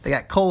 They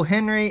got Cole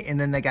Henry, and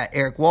then they got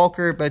Eric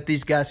Walker. Both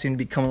these guys seem to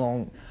be coming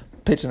along,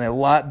 pitching a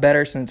lot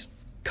better since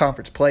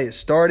conference play has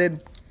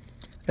started.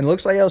 And it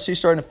looks like LSU's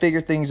starting to figure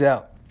things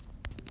out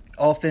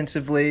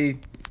offensively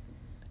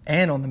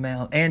and on the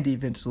mound and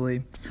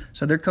defensively.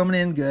 So they're coming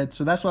in good.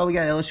 So that's why we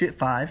got LSU at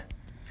 5.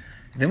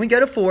 Then we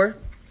go to 4,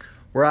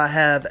 where I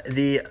have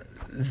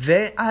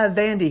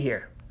Vandy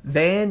here.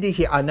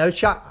 I know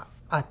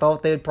I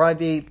thought they would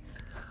probably be,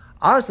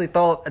 honestly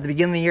thought at the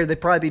beginning of the year they'd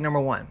probably be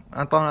number 1.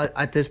 I thought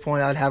at this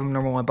point I'd have them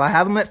number 1, but I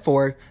have them at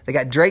 4. They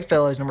got Drake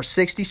Fellows, number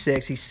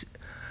 66. He's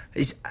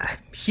a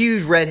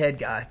huge redhead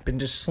guy, been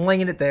just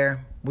slinging it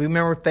there. We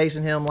remember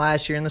facing him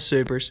last year in the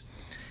Supers.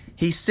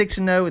 He's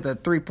 6-0 with a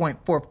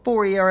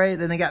 3.44 ERA.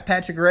 Then they got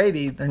Patrick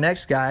Raby, their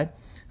next guy,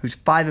 who's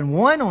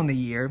 5-1 on the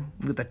year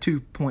with a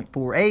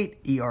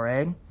 2.48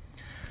 ERA.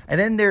 And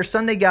then their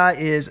Sunday guy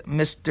is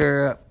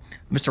Mr.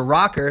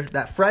 Rocker,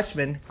 that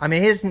freshman. I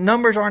mean, his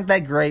numbers aren't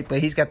that great, but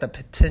he's got the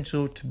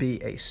potential to be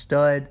a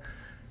stud.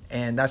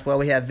 And that's why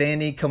we have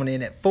Vandy coming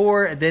in at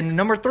 4. And then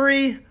number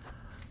 3,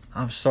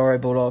 I'm sorry,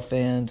 Bulldog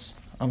fans.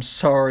 I'm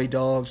sorry,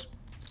 Dogs.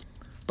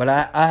 But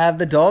I have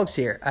the Dogs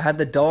here. I have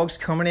the Dogs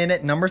coming in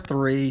at number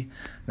 3.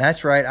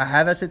 That's right. I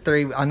have us at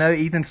 3. I know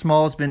Ethan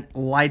Small's been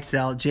lights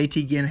out.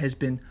 JT Ginn has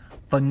been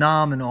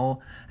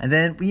phenomenal. And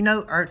then,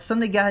 our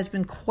Sunday guy has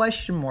been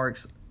question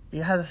marks. He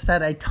has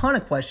had a ton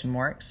of question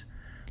marks.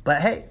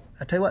 But, hey,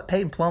 I tell you what,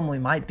 Peyton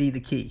Plumlee might be the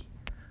key.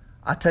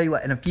 I'll tell you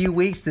what, in a few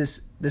weeks,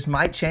 this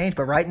might change.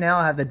 But right now,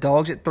 I have the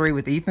Dogs at 3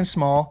 with Ethan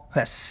Small, who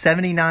has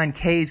 79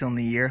 Ks on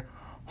the year.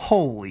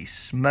 Holy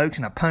smokes.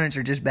 And opponents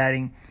are just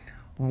batting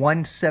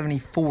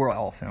 174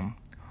 off him.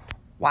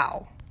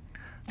 Wow.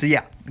 So,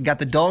 yeah, we got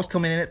the Dogs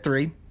coming in at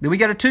 3. Then we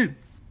got a 2.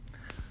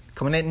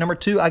 Coming in at number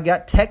 2, I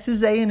got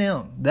Texas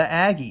A&M, the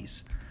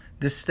Aggies.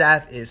 This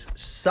staff is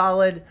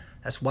solid.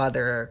 That's why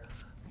they're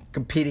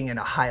competing at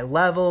a high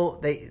level.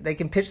 They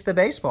can pitch the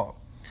baseball.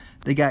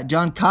 They got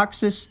John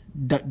Coxis,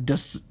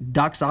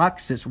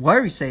 Doxoxis,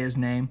 whatever you say his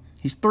name.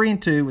 He's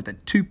 3-2 with a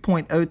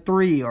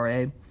 2.03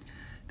 ERA.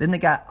 Then they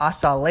got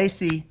Asa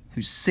Lacy,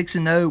 who's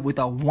 6-0 with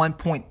a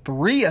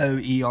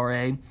 1.30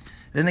 ERA.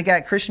 Then they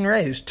got Christian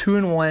Ray, who's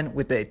 2-1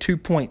 with a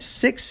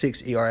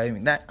 2.66 ERA.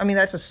 I mean,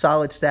 that's a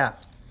solid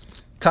staff.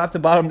 Top to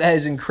bottom, that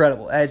is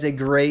incredible. That is a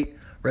great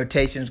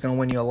rotation. It's going to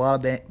win you a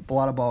lot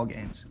of ball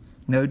games.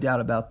 No doubt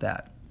about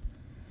that.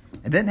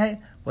 And then, hey,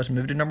 let's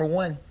move to number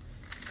 1.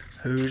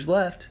 Who's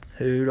left?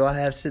 Who do I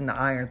have sitting the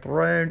Iron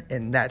Throne?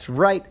 And that's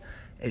right.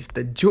 It's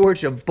the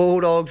Georgia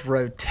Bulldogs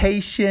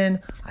rotation.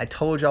 I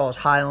told y'all I was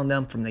high on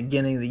them from the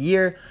beginning of the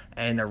year,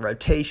 and their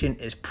rotation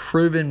is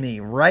proving me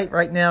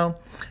right now.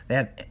 They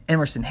have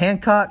Emerson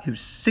Hancock,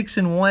 who's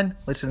 6-1.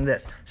 Listen to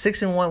this.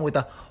 6-1 with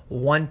a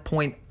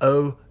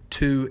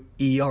 1.02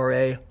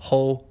 ERA.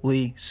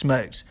 Holy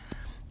smokes.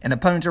 And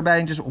opponents are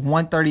batting just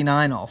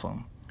 139 off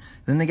them.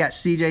 Then they got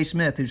C.J.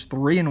 Smith, who's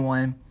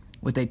 3-1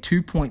 with a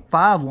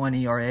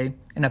 2.51 ERA,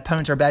 and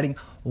opponents are batting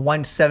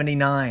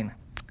 179.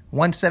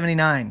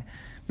 179.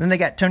 Then they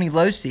got Tony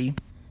Losey,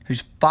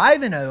 who's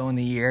 5-0 on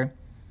the year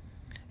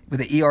with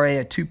an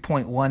ERA of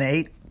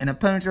 2.18, and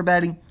opponents are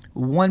batting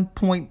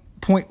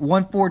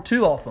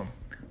 1.142 off them.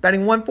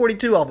 Batting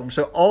 142 off them.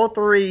 So all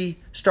 3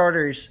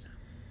 starters,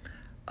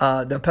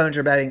 the opponents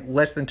are batting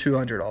less than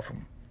 200 off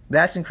them.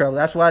 That's incredible.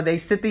 That's why they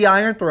sit the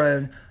Iron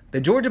Throne.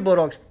 The Georgia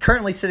Bulldogs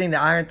currently sitting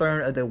the Iron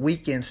Throne of the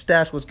weekend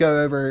stats. Let's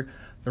go over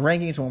the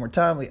rankings one more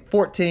time. We got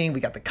 14. We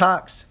got the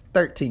Cox.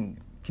 13,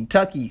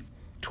 Kentucky.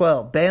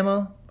 12,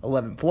 Bama.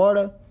 11,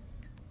 Florida.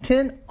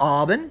 10,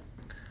 Auburn.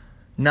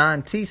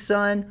 9,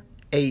 T-Sun.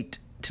 8,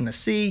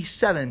 Tennessee.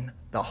 7,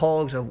 the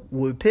Hogs of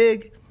Woo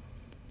Pig.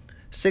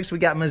 6, we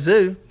got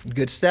Mizzou.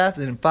 Good staff.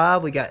 Then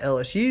 5, we got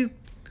LSU.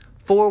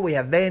 4, we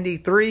have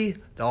Vandy. 3,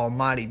 the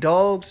Almighty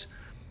Dogs.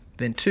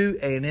 Then 2,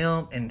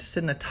 A&M. And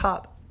sitting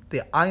atop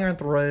the Iron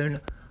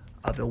Throne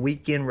of the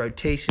weekend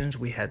rotations,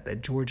 we had the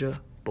Georgia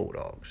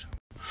Bulldogs.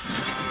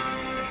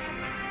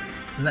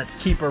 Let's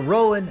keep her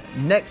rolling.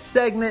 Next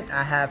segment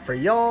I have for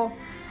y'all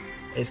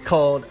is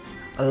called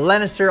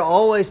Lannister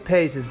Always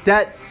Pays His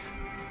Debts.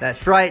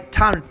 That's right.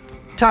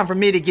 Time for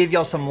me to give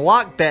y'all some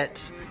lock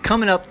bets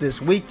coming up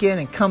this weekend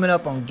and coming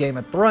up on Game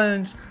of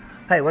Thrones.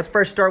 Hey, let's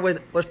first start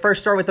with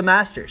the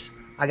Masters.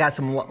 I got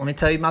some. Let me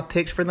tell you my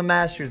picks for the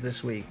Masters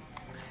this week.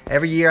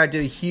 Every year I do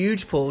a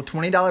huge pool,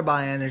 $20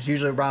 buy-in. There's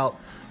usually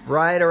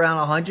right around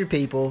 100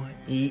 people,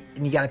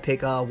 and you got to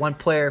pick one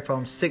player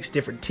from 6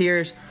 different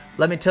tiers.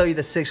 Let me tell you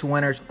the 6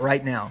 winners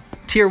right now.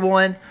 Tier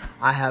 1,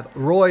 I have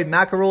Rory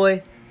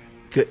McIlroy.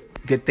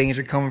 Good things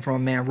are coming from a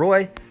man,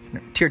 Roy.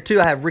 Tier 2,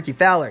 I have Ricky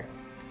Fowler.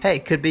 Hey,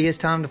 could be his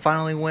time to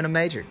finally win a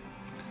major.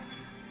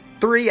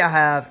 3, I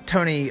have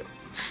Tony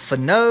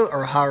Finau,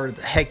 or however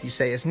the heck you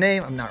say his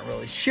name. I'm not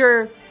really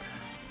sure.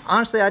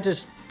 Honestly, I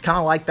just kind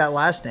of like that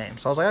last name.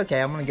 So I was like,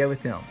 okay, I'm going to go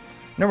with him.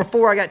 Number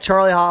 4, I got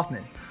Charlie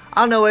Hoffman.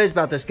 I don't know what it is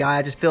about this guy.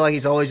 I just feel like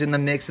he's always in the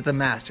mix at the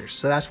Masters.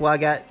 So that's why I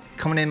got,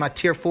 coming in my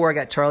Tier 4, I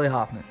got Charlie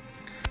Hoffman.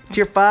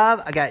 Tier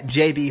 5, I got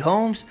J.B.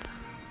 Holmes.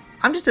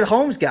 I'm just a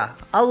Holmes guy.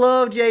 I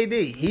love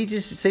JB. He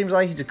just seems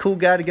like he's a cool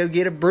guy to go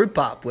get a brew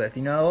pop with,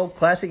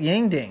 classic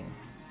Ying Ding.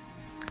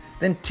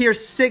 Then Tier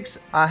 6,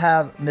 I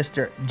have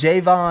Mr.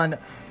 Javon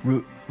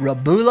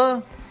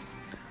Rabula.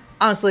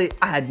 Honestly,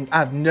 I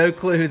have no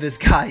clue who this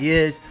guy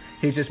is.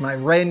 He's just my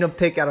random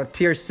pick out of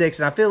Tier 6,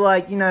 and I feel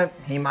like,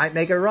 he might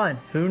make a run.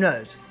 Who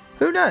knows?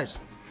 All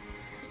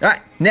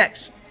right,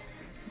 next.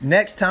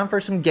 Time for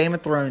some Game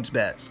of Thrones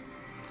bets.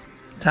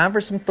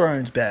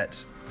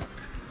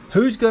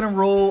 Who's going to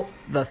rule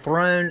the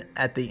throne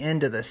at the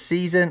end of the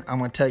season? I'm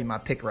going to tell you my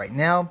pick right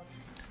now.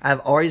 I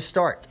have Arya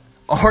Stark.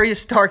 Arya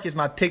Stark is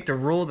my pick to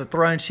rule the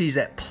throne. She's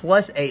at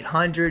plus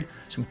 800.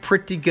 Some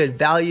pretty good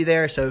value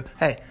there. So,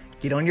 hey,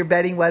 get on your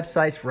betting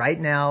websites right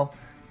now.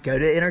 Go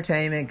to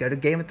Entertainment, go to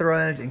Game of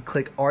Thrones, and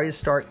click Arya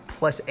Stark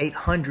plus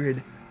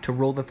 800 to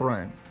rule the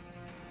throne.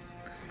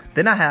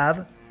 Then I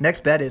have,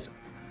 next bet is,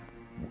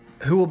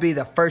 who will be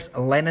the first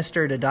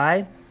Lannister to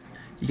die?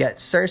 You got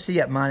Cersei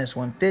at minus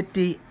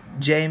 150.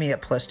 Jaime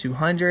at plus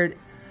 200,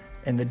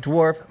 and the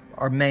dwarf,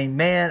 our main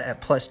man, at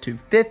plus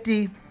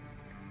 250.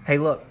 Hey,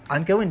 look,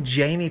 I'm going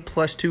Jaime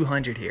plus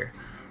 200 here.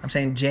 I'm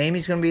saying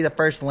Jaime's going to be the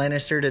first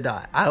Lannister to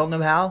die. I don't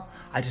know how.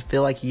 I just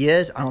feel like he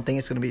is. I don't think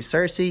it's going to be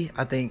Cersei.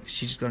 I think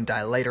she's just going to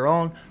die later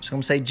on. So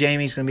I'm going to say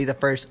Jaime's going to be the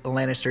first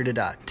Lannister to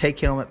die. Take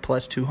him at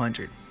plus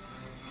 200.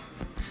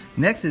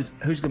 Next is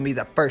who's going to be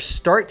the first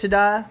Stark to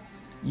die.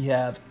 You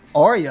have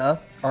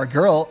Arya, our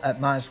girl, at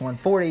minus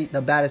 140,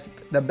 the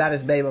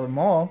baddest babe of them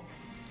all.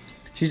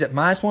 She's at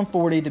minus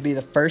 140 to be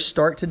the first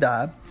Stark to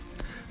die.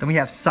 Then we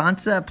have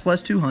Sansa at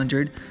plus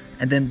 200.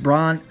 And then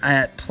Bronn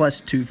at plus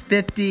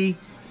 250.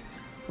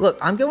 Look,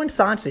 I'm going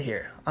Sansa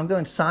here. I'm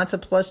going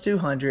Sansa plus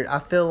 200. I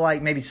feel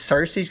like maybe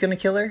Cersei's going to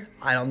kill her.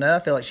 I don't know. I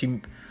feel like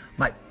she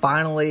might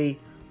finally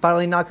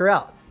knock her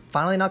out.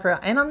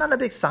 And I'm not a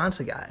big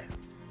Sansa guy.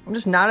 I'm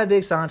just not a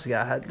big Sansa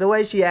guy. The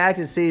way she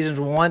acted seasons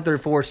 1 through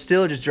 4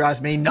 still just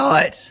drives me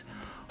nuts.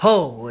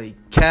 Holy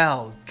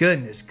cow,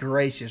 goodness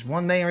gracious.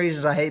 One of the main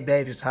reasons I hate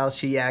Babe is how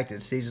she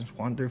acted seasons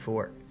 1 through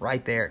 4.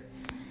 Right there.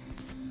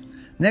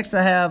 Next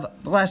I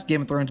have the last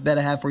Game of Thrones bet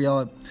I have for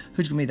y'all.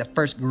 Who's going to be the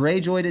first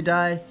Greyjoy to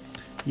die?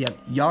 You have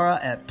Yara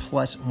at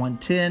plus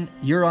 110.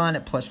 Euron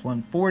at plus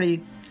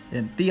 140.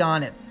 Then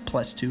Theon at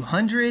plus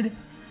 200.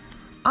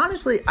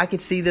 Honestly, I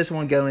could see this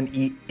one going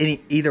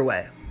either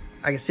way.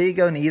 I can see it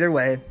going either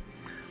way.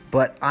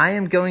 But I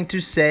am going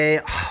to say,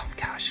 I'm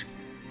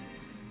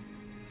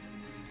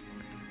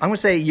going to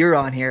say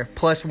Euron here,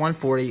 plus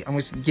 140. I'm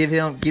going to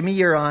give me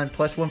Euron,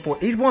 plus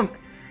 140.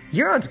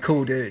 Euron's a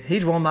cool dude.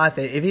 He's one of my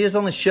favorites. If he was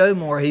on the show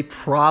more, he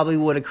probably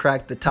would have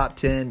cracked the top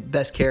 10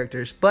 best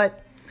characters.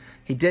 But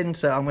he didn't,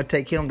 so I'm going to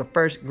take him the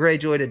first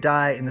Greyjoy to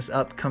die in this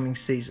upcoming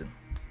season.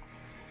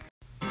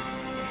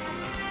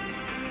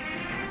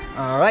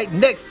 All right,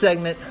 next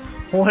segment.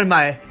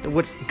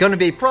 What's going to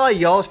be probably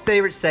y'all's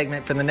favorite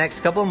segment for the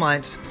next couple of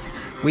months.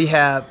 We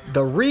have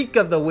the Reek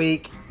of the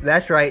Week.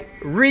 That's right,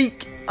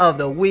 Reek of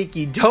the Week.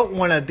 You don't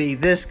want to be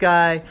this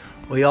guy.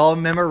 We all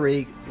remember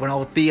Reek when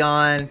old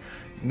Theon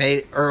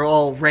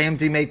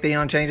Ramsay made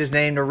Theon change his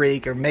name to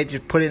Reek, or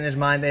just put it in his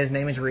mind that his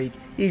name is Reek.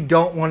 You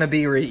don't want to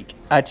be Reek.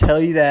 I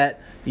tell you that.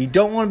 You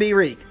don't want to be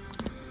Reek.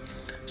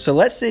 So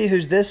let's see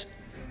who's this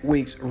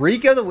week's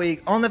Reek of the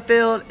Week on the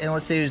field, and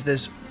let's see who's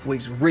this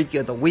week's Reek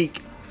of the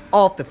Week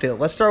off the field.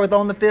 Let's start with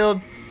on the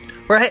field.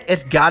 Where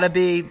it's gotta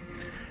be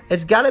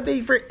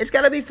Florida.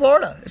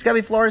 It's gotta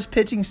be Florida's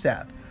pitching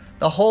staff.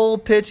 The whole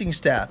pitching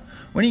staff.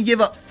 When you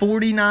give up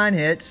 49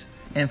 hits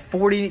and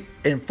 40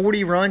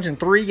 runs in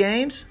 3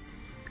 games,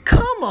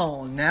 come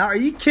on now. Are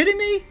you kidding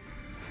me?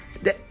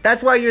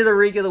 That's why you're the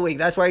Reek of the Week.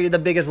 That's why you're the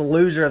biggest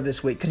loser of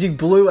this week, because you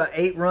blew an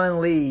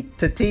 8-run lead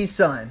to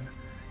T-Sun.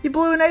 You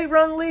blew an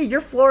 8-run lead.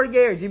 You're Florida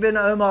Gators. You've been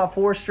to Omaha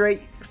 4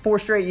 straight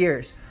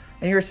years.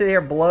 And you're sitting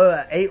here blow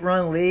an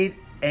 8-run lead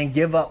and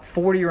give up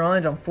 40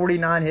 runs on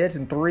 49 hits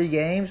in 3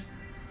 games?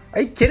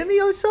 Are you kidding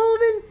me,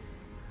 O'Sullivan?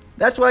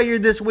 That's why you're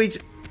this week's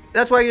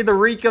you're the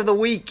Reek of the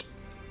Week,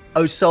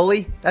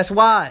 Osoli. That's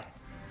why.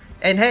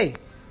 And hey,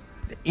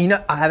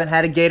 I haven't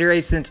had a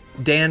Gatorade since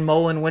Dan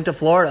Mullen went to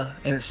Florida,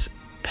 and it's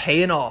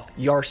paying off.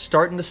 You're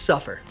starting to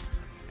suffer.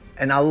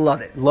 And I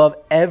love it. Love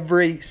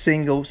every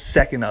single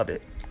second of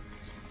it.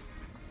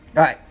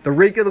 All right, the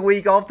Reek of the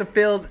Week off the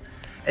field,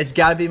 it's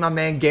got to be my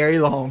man Gary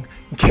Long.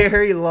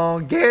 Garrett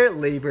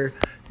Lieber.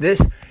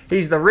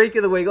 He's the Reek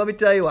of the Week. Let me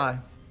tell you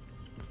why.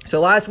 So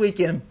last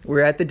weekend, we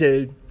were at the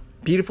Dude.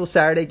 Beautiful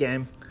Saturday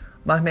game.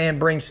 My man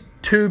brings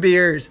 2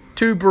 beers,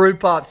 2 brew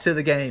pops to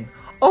the game.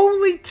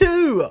 Only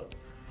 2.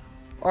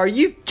 Are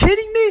you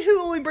kidding me?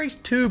 Who only brings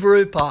 2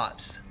 brew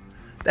pops?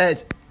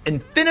 That's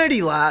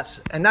infinity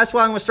laps, and that's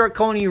why I'm going to start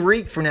calling you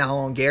Reek from now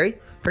on, Gary.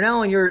 From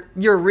now on,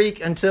 you're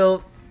Reek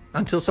until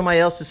somebody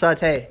else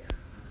decides, hey,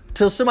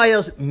 until somebody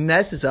else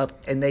messes up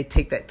and they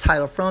take that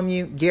title from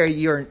you. Gary,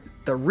 you're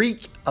the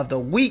Reek of the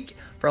Week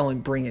for only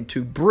bringing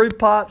 2 brew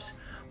pops,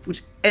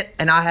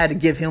 and I had to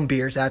give him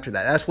beers after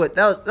that.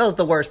 That was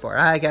the worst part.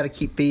 I got to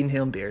keep feeding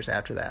him beers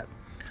after that.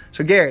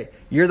 So, Gary,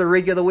 you're the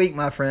Reek of the Week,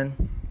 my friend.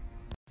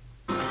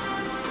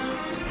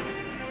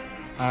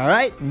 All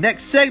right,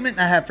 next segment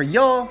I have for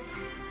y'all.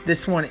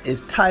 This one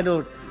is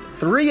titled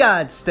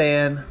Three-Eyed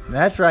Stan.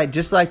 That's right,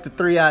 just like the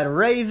Three-Eyed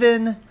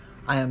Raven,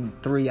 I am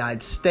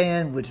Three-Eyed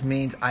Stan, which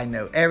means I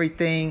know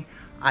everything,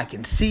 I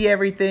can see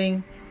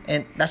everything,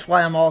 and that's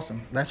why I'm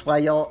awesome. That's why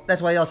y'all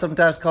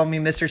sometimes call me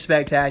Mr.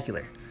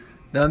 Spectacular.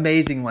 The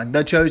amazing one,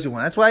 the chosen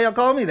one. That's why y'all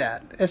call me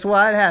that. That's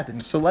why it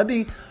happens. So let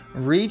me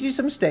read you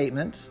some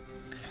statements,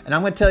 and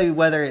I'm going to tell you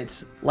whether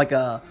it's like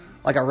a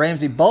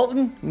Ramsey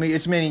Bolton,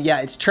 it's meaning,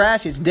 yeah, it's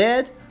trash, it's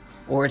dead,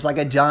 or it's like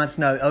a Jon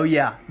Snow. Oh,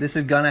 yeah, this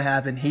is going to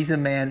happen. He's the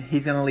man.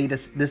 He's going to lead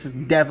us. This is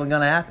definitely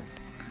going to happen.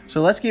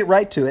 So let's get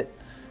right to it.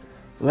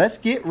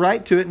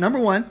 Number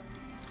 1,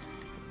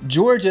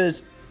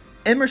 Georgia's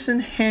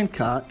Emerson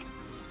Hancock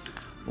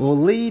will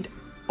lead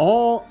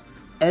all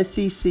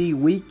SEC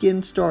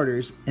weekend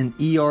starters in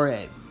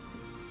ERA.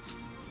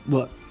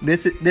 Look,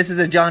 this is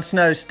a Jon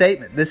Snow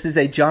statement.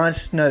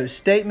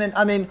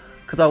 I mean,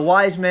 because a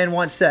wise man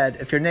once said,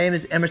 if your name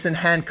is Emerson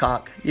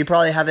Hancock, you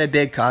probably have a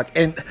big cock.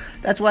 And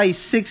that's why he's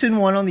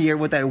 6-1 on the year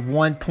with a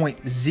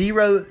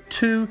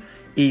 1.02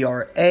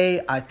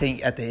 ERA. I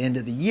think at the end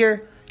of the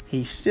year,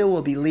 he still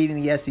will be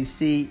leading the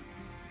SEC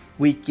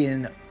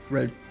weekend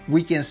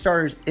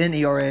starters in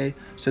ERA.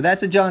 So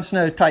that's a Jon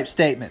Snow type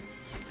statement.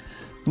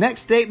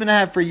 Next statement I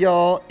have for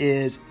y'all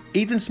is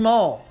Ethan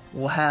Small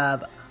will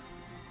have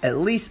at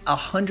least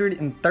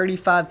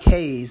 135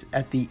 Ks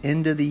at the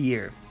end of the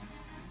year.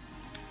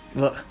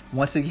 Look,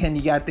 once again,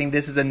 you got to think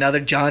this is another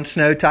Jon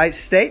Snow type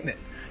statement.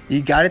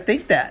 You got to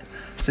think that.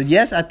 So,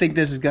 yes, I think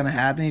this is going to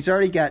happen. He's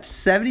already got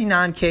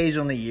 79 Ks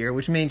on the year,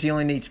 which means he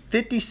only needs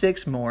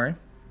 56 more.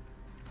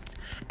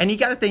 And you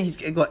got to think he's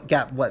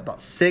got, about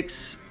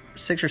 6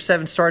 or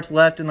 7 starts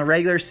left in the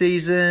regular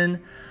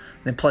season,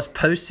 then plus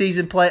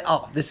postseason play.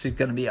 Oh, this is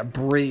going to be a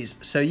breeze.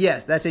 So,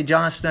 yes, that's a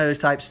Jon Snow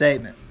type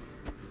statement.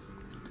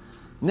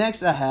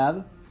 Next, I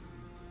have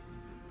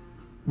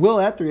Will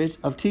Etheridge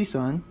of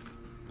Tucson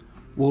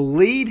will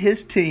lead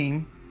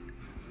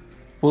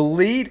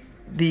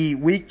the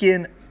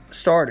weekend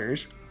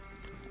starters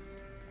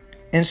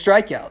in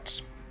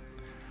strikeouts.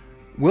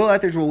 Will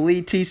Etheridge will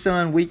lead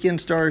Tucson weekend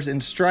starters in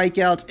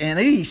strikeouts, and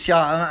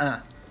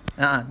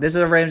this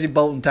is a Ramsey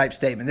Bolton type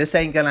statement. This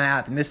ain't going to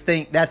happen.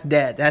 That's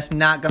dead. That's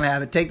not going to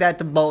happen. Take that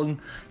to Bolton.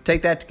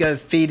 Take that to go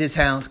feed his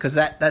hounds, because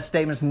that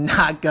statement's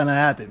not going to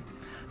happen.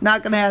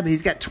 Not going to happen.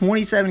 He's got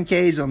 27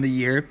 Ks on the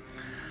year.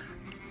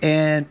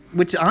 And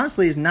which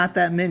honestly is not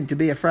that many to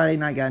be a Friday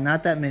night guy.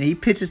 Not that many. He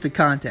pitches to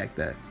contact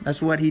though.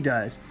 That's what he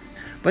does.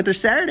 But their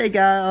Saturday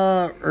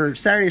guy, or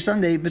Saturday or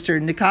Sunday,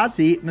 Mr.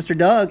 Nikasi, Mr.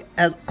 Doug,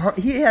 has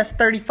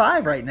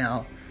 35 right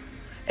now.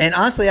 And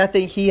honestly, I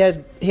think he has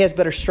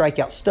better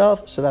strikeout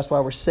stuff. So that's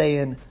why we're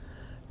saying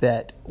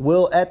that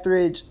Will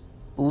Etheridge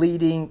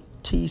leading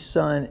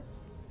Tucson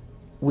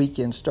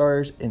weekend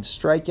stars in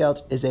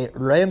strikeouts is a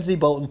Ramsey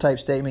Bolton type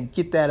statement.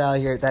 Get that out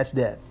of here. That's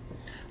dead.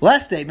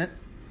 Last statement.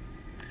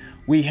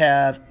 We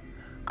have,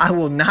 I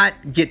will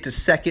not get to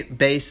second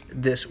base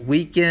this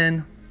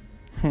weekend.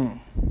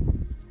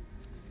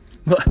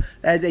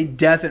 That's a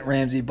definite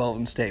Ramsey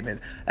Bolton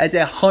statement. That's a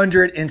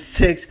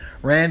 106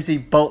 Ramsey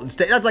Bolton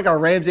statement. That's like a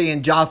Ramsey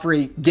and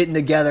Joffrey getting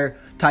together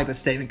type of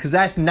statement, because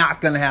that's not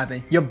going to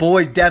happen. Your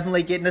boy's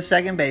definitely getting to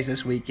second base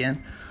this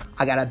weekend.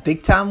 I got a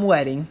big time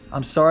wedding.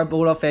 I'm sorry,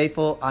 Bulldog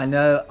faithful. I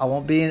know I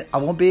won't be in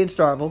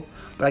Starkville,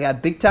 but I got a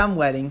big time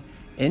wedding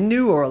in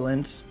New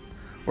Orleans,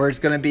 where it's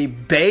going to be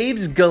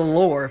babes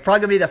galore.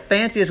 Probably going to be the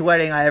fanciest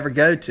wedding I ever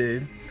go to.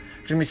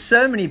 There's going to be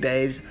so many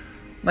babes.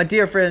 My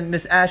dear friend,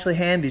 Miss Ashley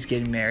Hamby's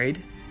getting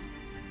married.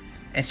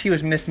 And she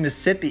was Miss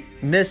Mississippi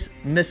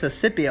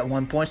at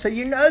one point. So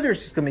you know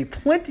there's just going to be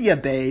plenty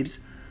of babes.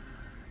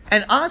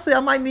 And honestly, I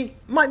might meet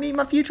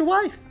my future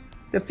wife.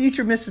 The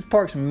future Mrs.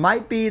 Parks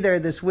might be there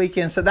this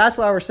weekend. So that's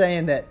why we're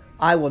saying that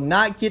I will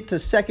not get to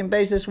second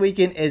base this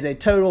weekend is a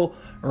total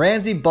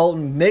Ramsey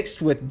Bolton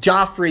mixed with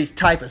Joffrey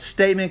type of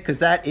statement, because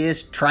that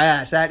is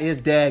trash. That is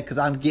dead, because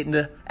I'm getting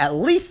to at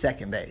least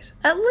second base.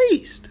 At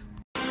least.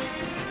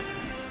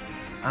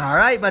 All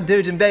right, my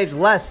dudes and babes,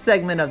 last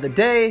segment of the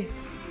day.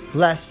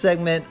 Last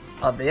segment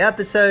of the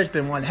episode. It's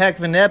been one heck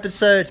of an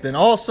episode. It's been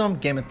awesome.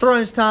 Game of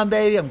Thrones time,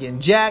 baby. I'm getting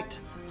jacked.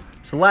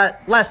 So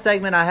last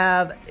segment I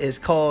have is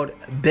called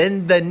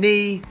Bend the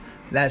Knee.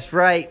 That's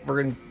right.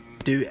 We're gonna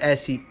do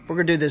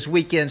this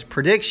weekend's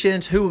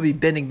predictions. Who will be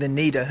bending the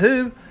knee to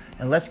who?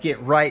 And let's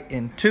get right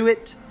into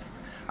it.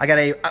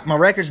 My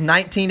record's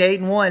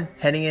 19-8-1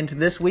 heading into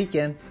this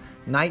weekend.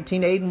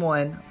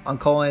 19-8-1. I'm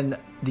calling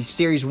the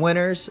series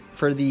winners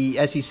for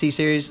the SEC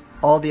series.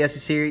 All the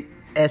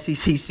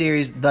SEC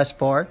series thus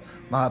far.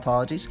 My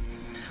apologies.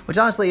 Which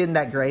honestly isn't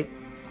that great.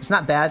 It's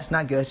not bad. It's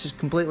not good. It's just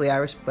completely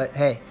average. But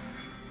hey,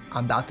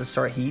 I'm about to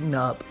start heating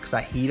up because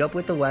I heat up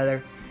with the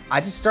weather. I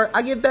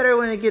get better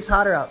when it gets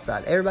hotter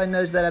outside. Everybody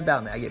knows that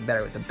about me. I get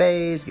better with the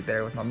babes, get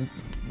better with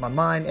my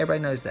mind. Everybody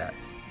knows that.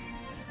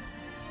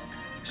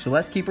 So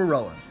let's keep it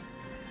rolling.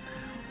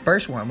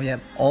 First one, we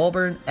have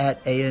Auburn at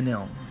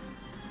A&M.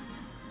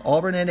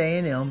 Auburn at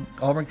A&M.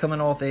 Auburn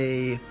coming off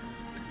a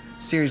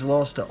series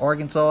loss to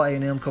Arkansas.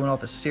 A&M coming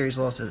off a series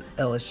loss to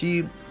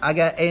LSU. I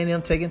got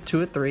A&M taking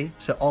 2 of 3.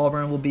 So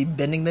Auburn will be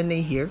bending the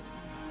knee here.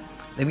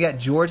 Then we got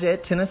Georgia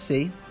at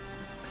Tennessee.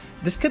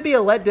 This could be a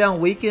letdown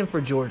weekend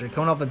for Georgia,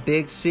 coming off a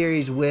big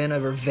series win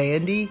over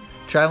Vandy,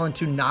 traveling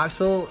to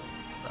Knoxville,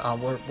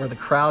 where the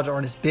crowds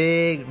aren't as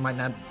big, might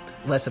not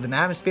less of an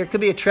atmosphere.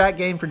 Could be a trap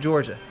game for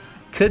Georgia.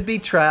 Could be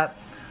trapped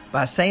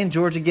by saying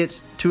Georgia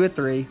gets 2 of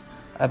 3.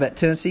 I bet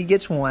Tennessee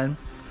gets 1.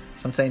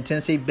 So I'm saying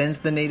Tennessee bends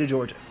the knee to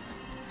Georgia.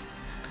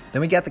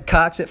 Then we got the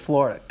Cox at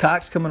Florida.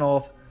 Cox coming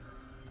off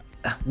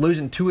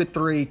losing 2 of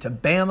 3 to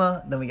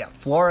Bama. Then we got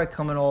Florida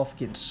coming off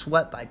getting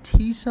swept by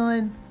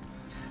T-Sun.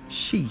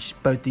 Sheesh,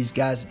 both these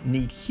guys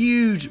need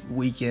huge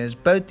weekends.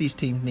 Both these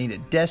teams need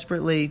it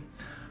desperately.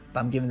 But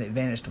I'm giving the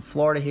advantage to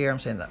Florida here. I'm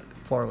saying that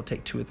Florida will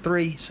take 2 of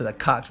 3, so the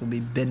Cox will be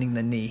bending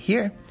the knee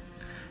here.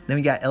 Then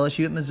we got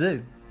LSU at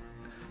Mizzou.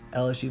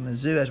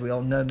 LSU, as we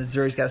all know,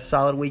 Missouri's got a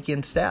solid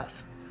weekend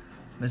staff.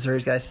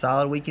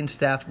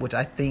 Which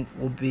I think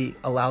will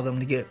allow them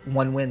to get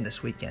 1 win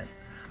this weekend.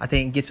 I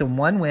think it gets them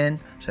 1 win.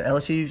 So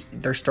LSU,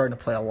 they're starting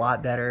to play a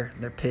lot better.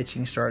 Their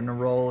pitching starting to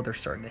roll. They're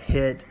starting to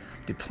hit.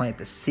 To plant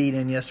the seed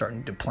in you,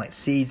 starting to plant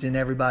seeds in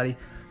everybody.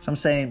 So I'm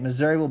saying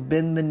Missouri will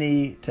bend the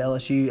knee to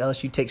LSU.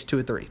 LSU takes 2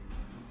 of 3.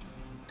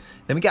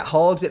 Then we got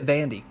Hogs at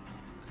Vandy.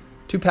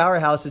 2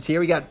 powerhouses here.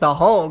 We got the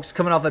Hogs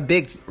coming off a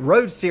big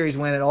road series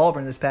win at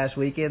Auburn this past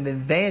weekend.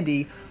 Then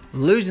Vandy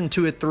losing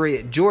 2 of 3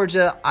 at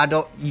Georgia.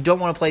 You don't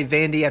want to play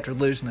Vandy after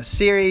losing a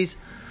series.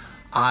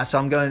 So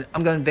I'm going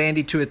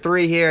Vandy 2 of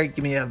 3 here.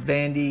 Give me a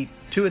Vandy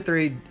 2 of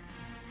 3.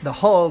 The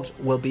Hogs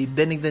will be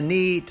bending the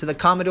knee to the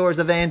Commodores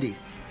of Vandy.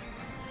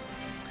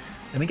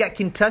 Then we got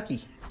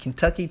Kentucky.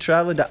 Kentucky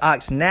traveling to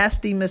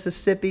Oxnasty,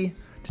 Mississippi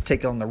to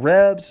take on the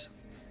Rebs.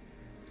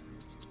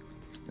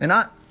 And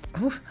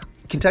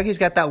Kentucky's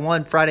got that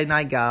one Friday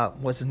night guy.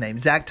 What's his name?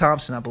 Zach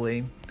Thompson, I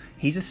believe.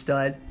 He's a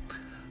stud.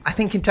 I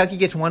think Kentucky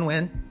gets 1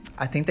 win.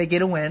 I think they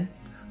get a win.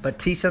 But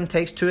T-Sun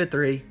takes 2 of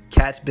 3.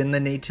 Cats bend the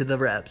knee to the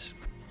Rebs.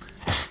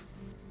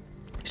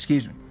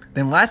 Excuse me.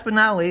 Then last but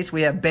not least,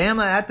 we have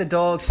Bama at the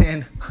Dogs.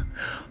 And,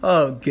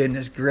 oh,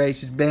 goodness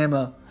gracious,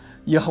 Bama.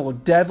 Y'all will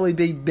definitely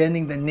be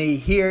bending the knee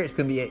here. It's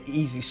going to be an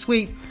easy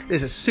sweep.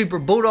 This is Super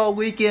Bulldog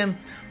weekend,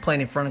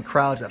 playing in front of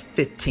crowds of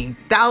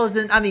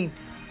 15,000. I mean,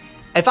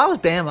 if I was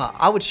Bama,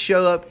 I would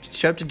show up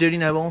to Dudy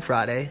Noble on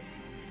Friday,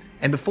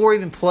 and before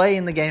even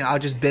playing the game, I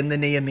would just bend the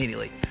knee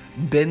immediately.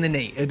 Bend the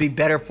knee. It'd be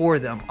better for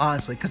them,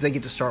 honestly, because they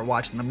get to start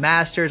watching the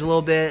Masters a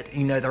little bit.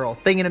 You know, they're all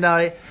thinking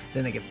about it.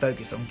 Then they get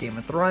focused on Game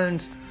of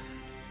Thrones.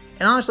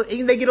 And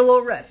honestly, they get a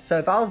little rest. So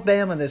if I was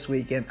Bama this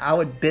weekend, I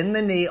would bend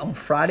the knee on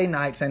Friday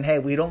night saying, hey,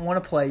 we don't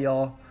want to play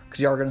y'all because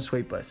y'all are going to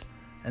sweep us.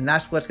 And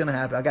that's what's going to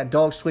happen. I got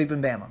Dogs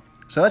sweeping Bama.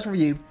 So that's for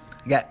you.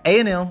 I got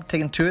A&M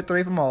taking 2 of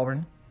 3 from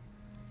Auburn.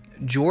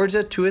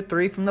 Georgia, 2 of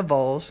 3 from the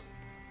Vols.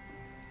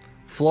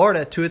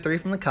 Florida, 2 of 3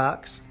 from the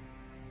Cox.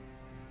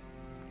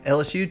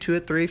 LSU, 2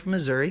 of 3 from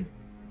Missouri.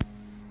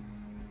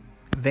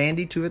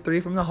 Vandy, 2 of 3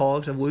 from the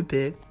Hogs of Blue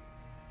Pig.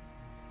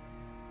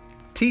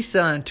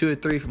 T-Sun, 2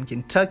 of 3 from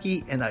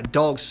Kentucky, and a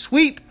dog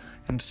sweep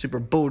from Super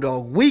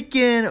Bulldog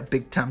weekend. A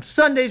big-time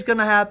Sunday's going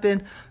to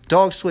happen.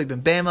 Dog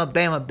sweeping Bama.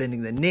 Bama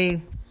bending the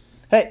knee.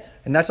 Hey,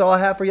 and that's all I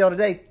have for y'all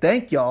today.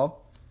 Thank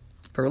y'all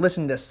for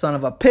listening to Son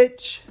of a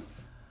Pitch,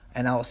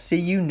 and I'll see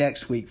you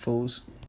next week, fools.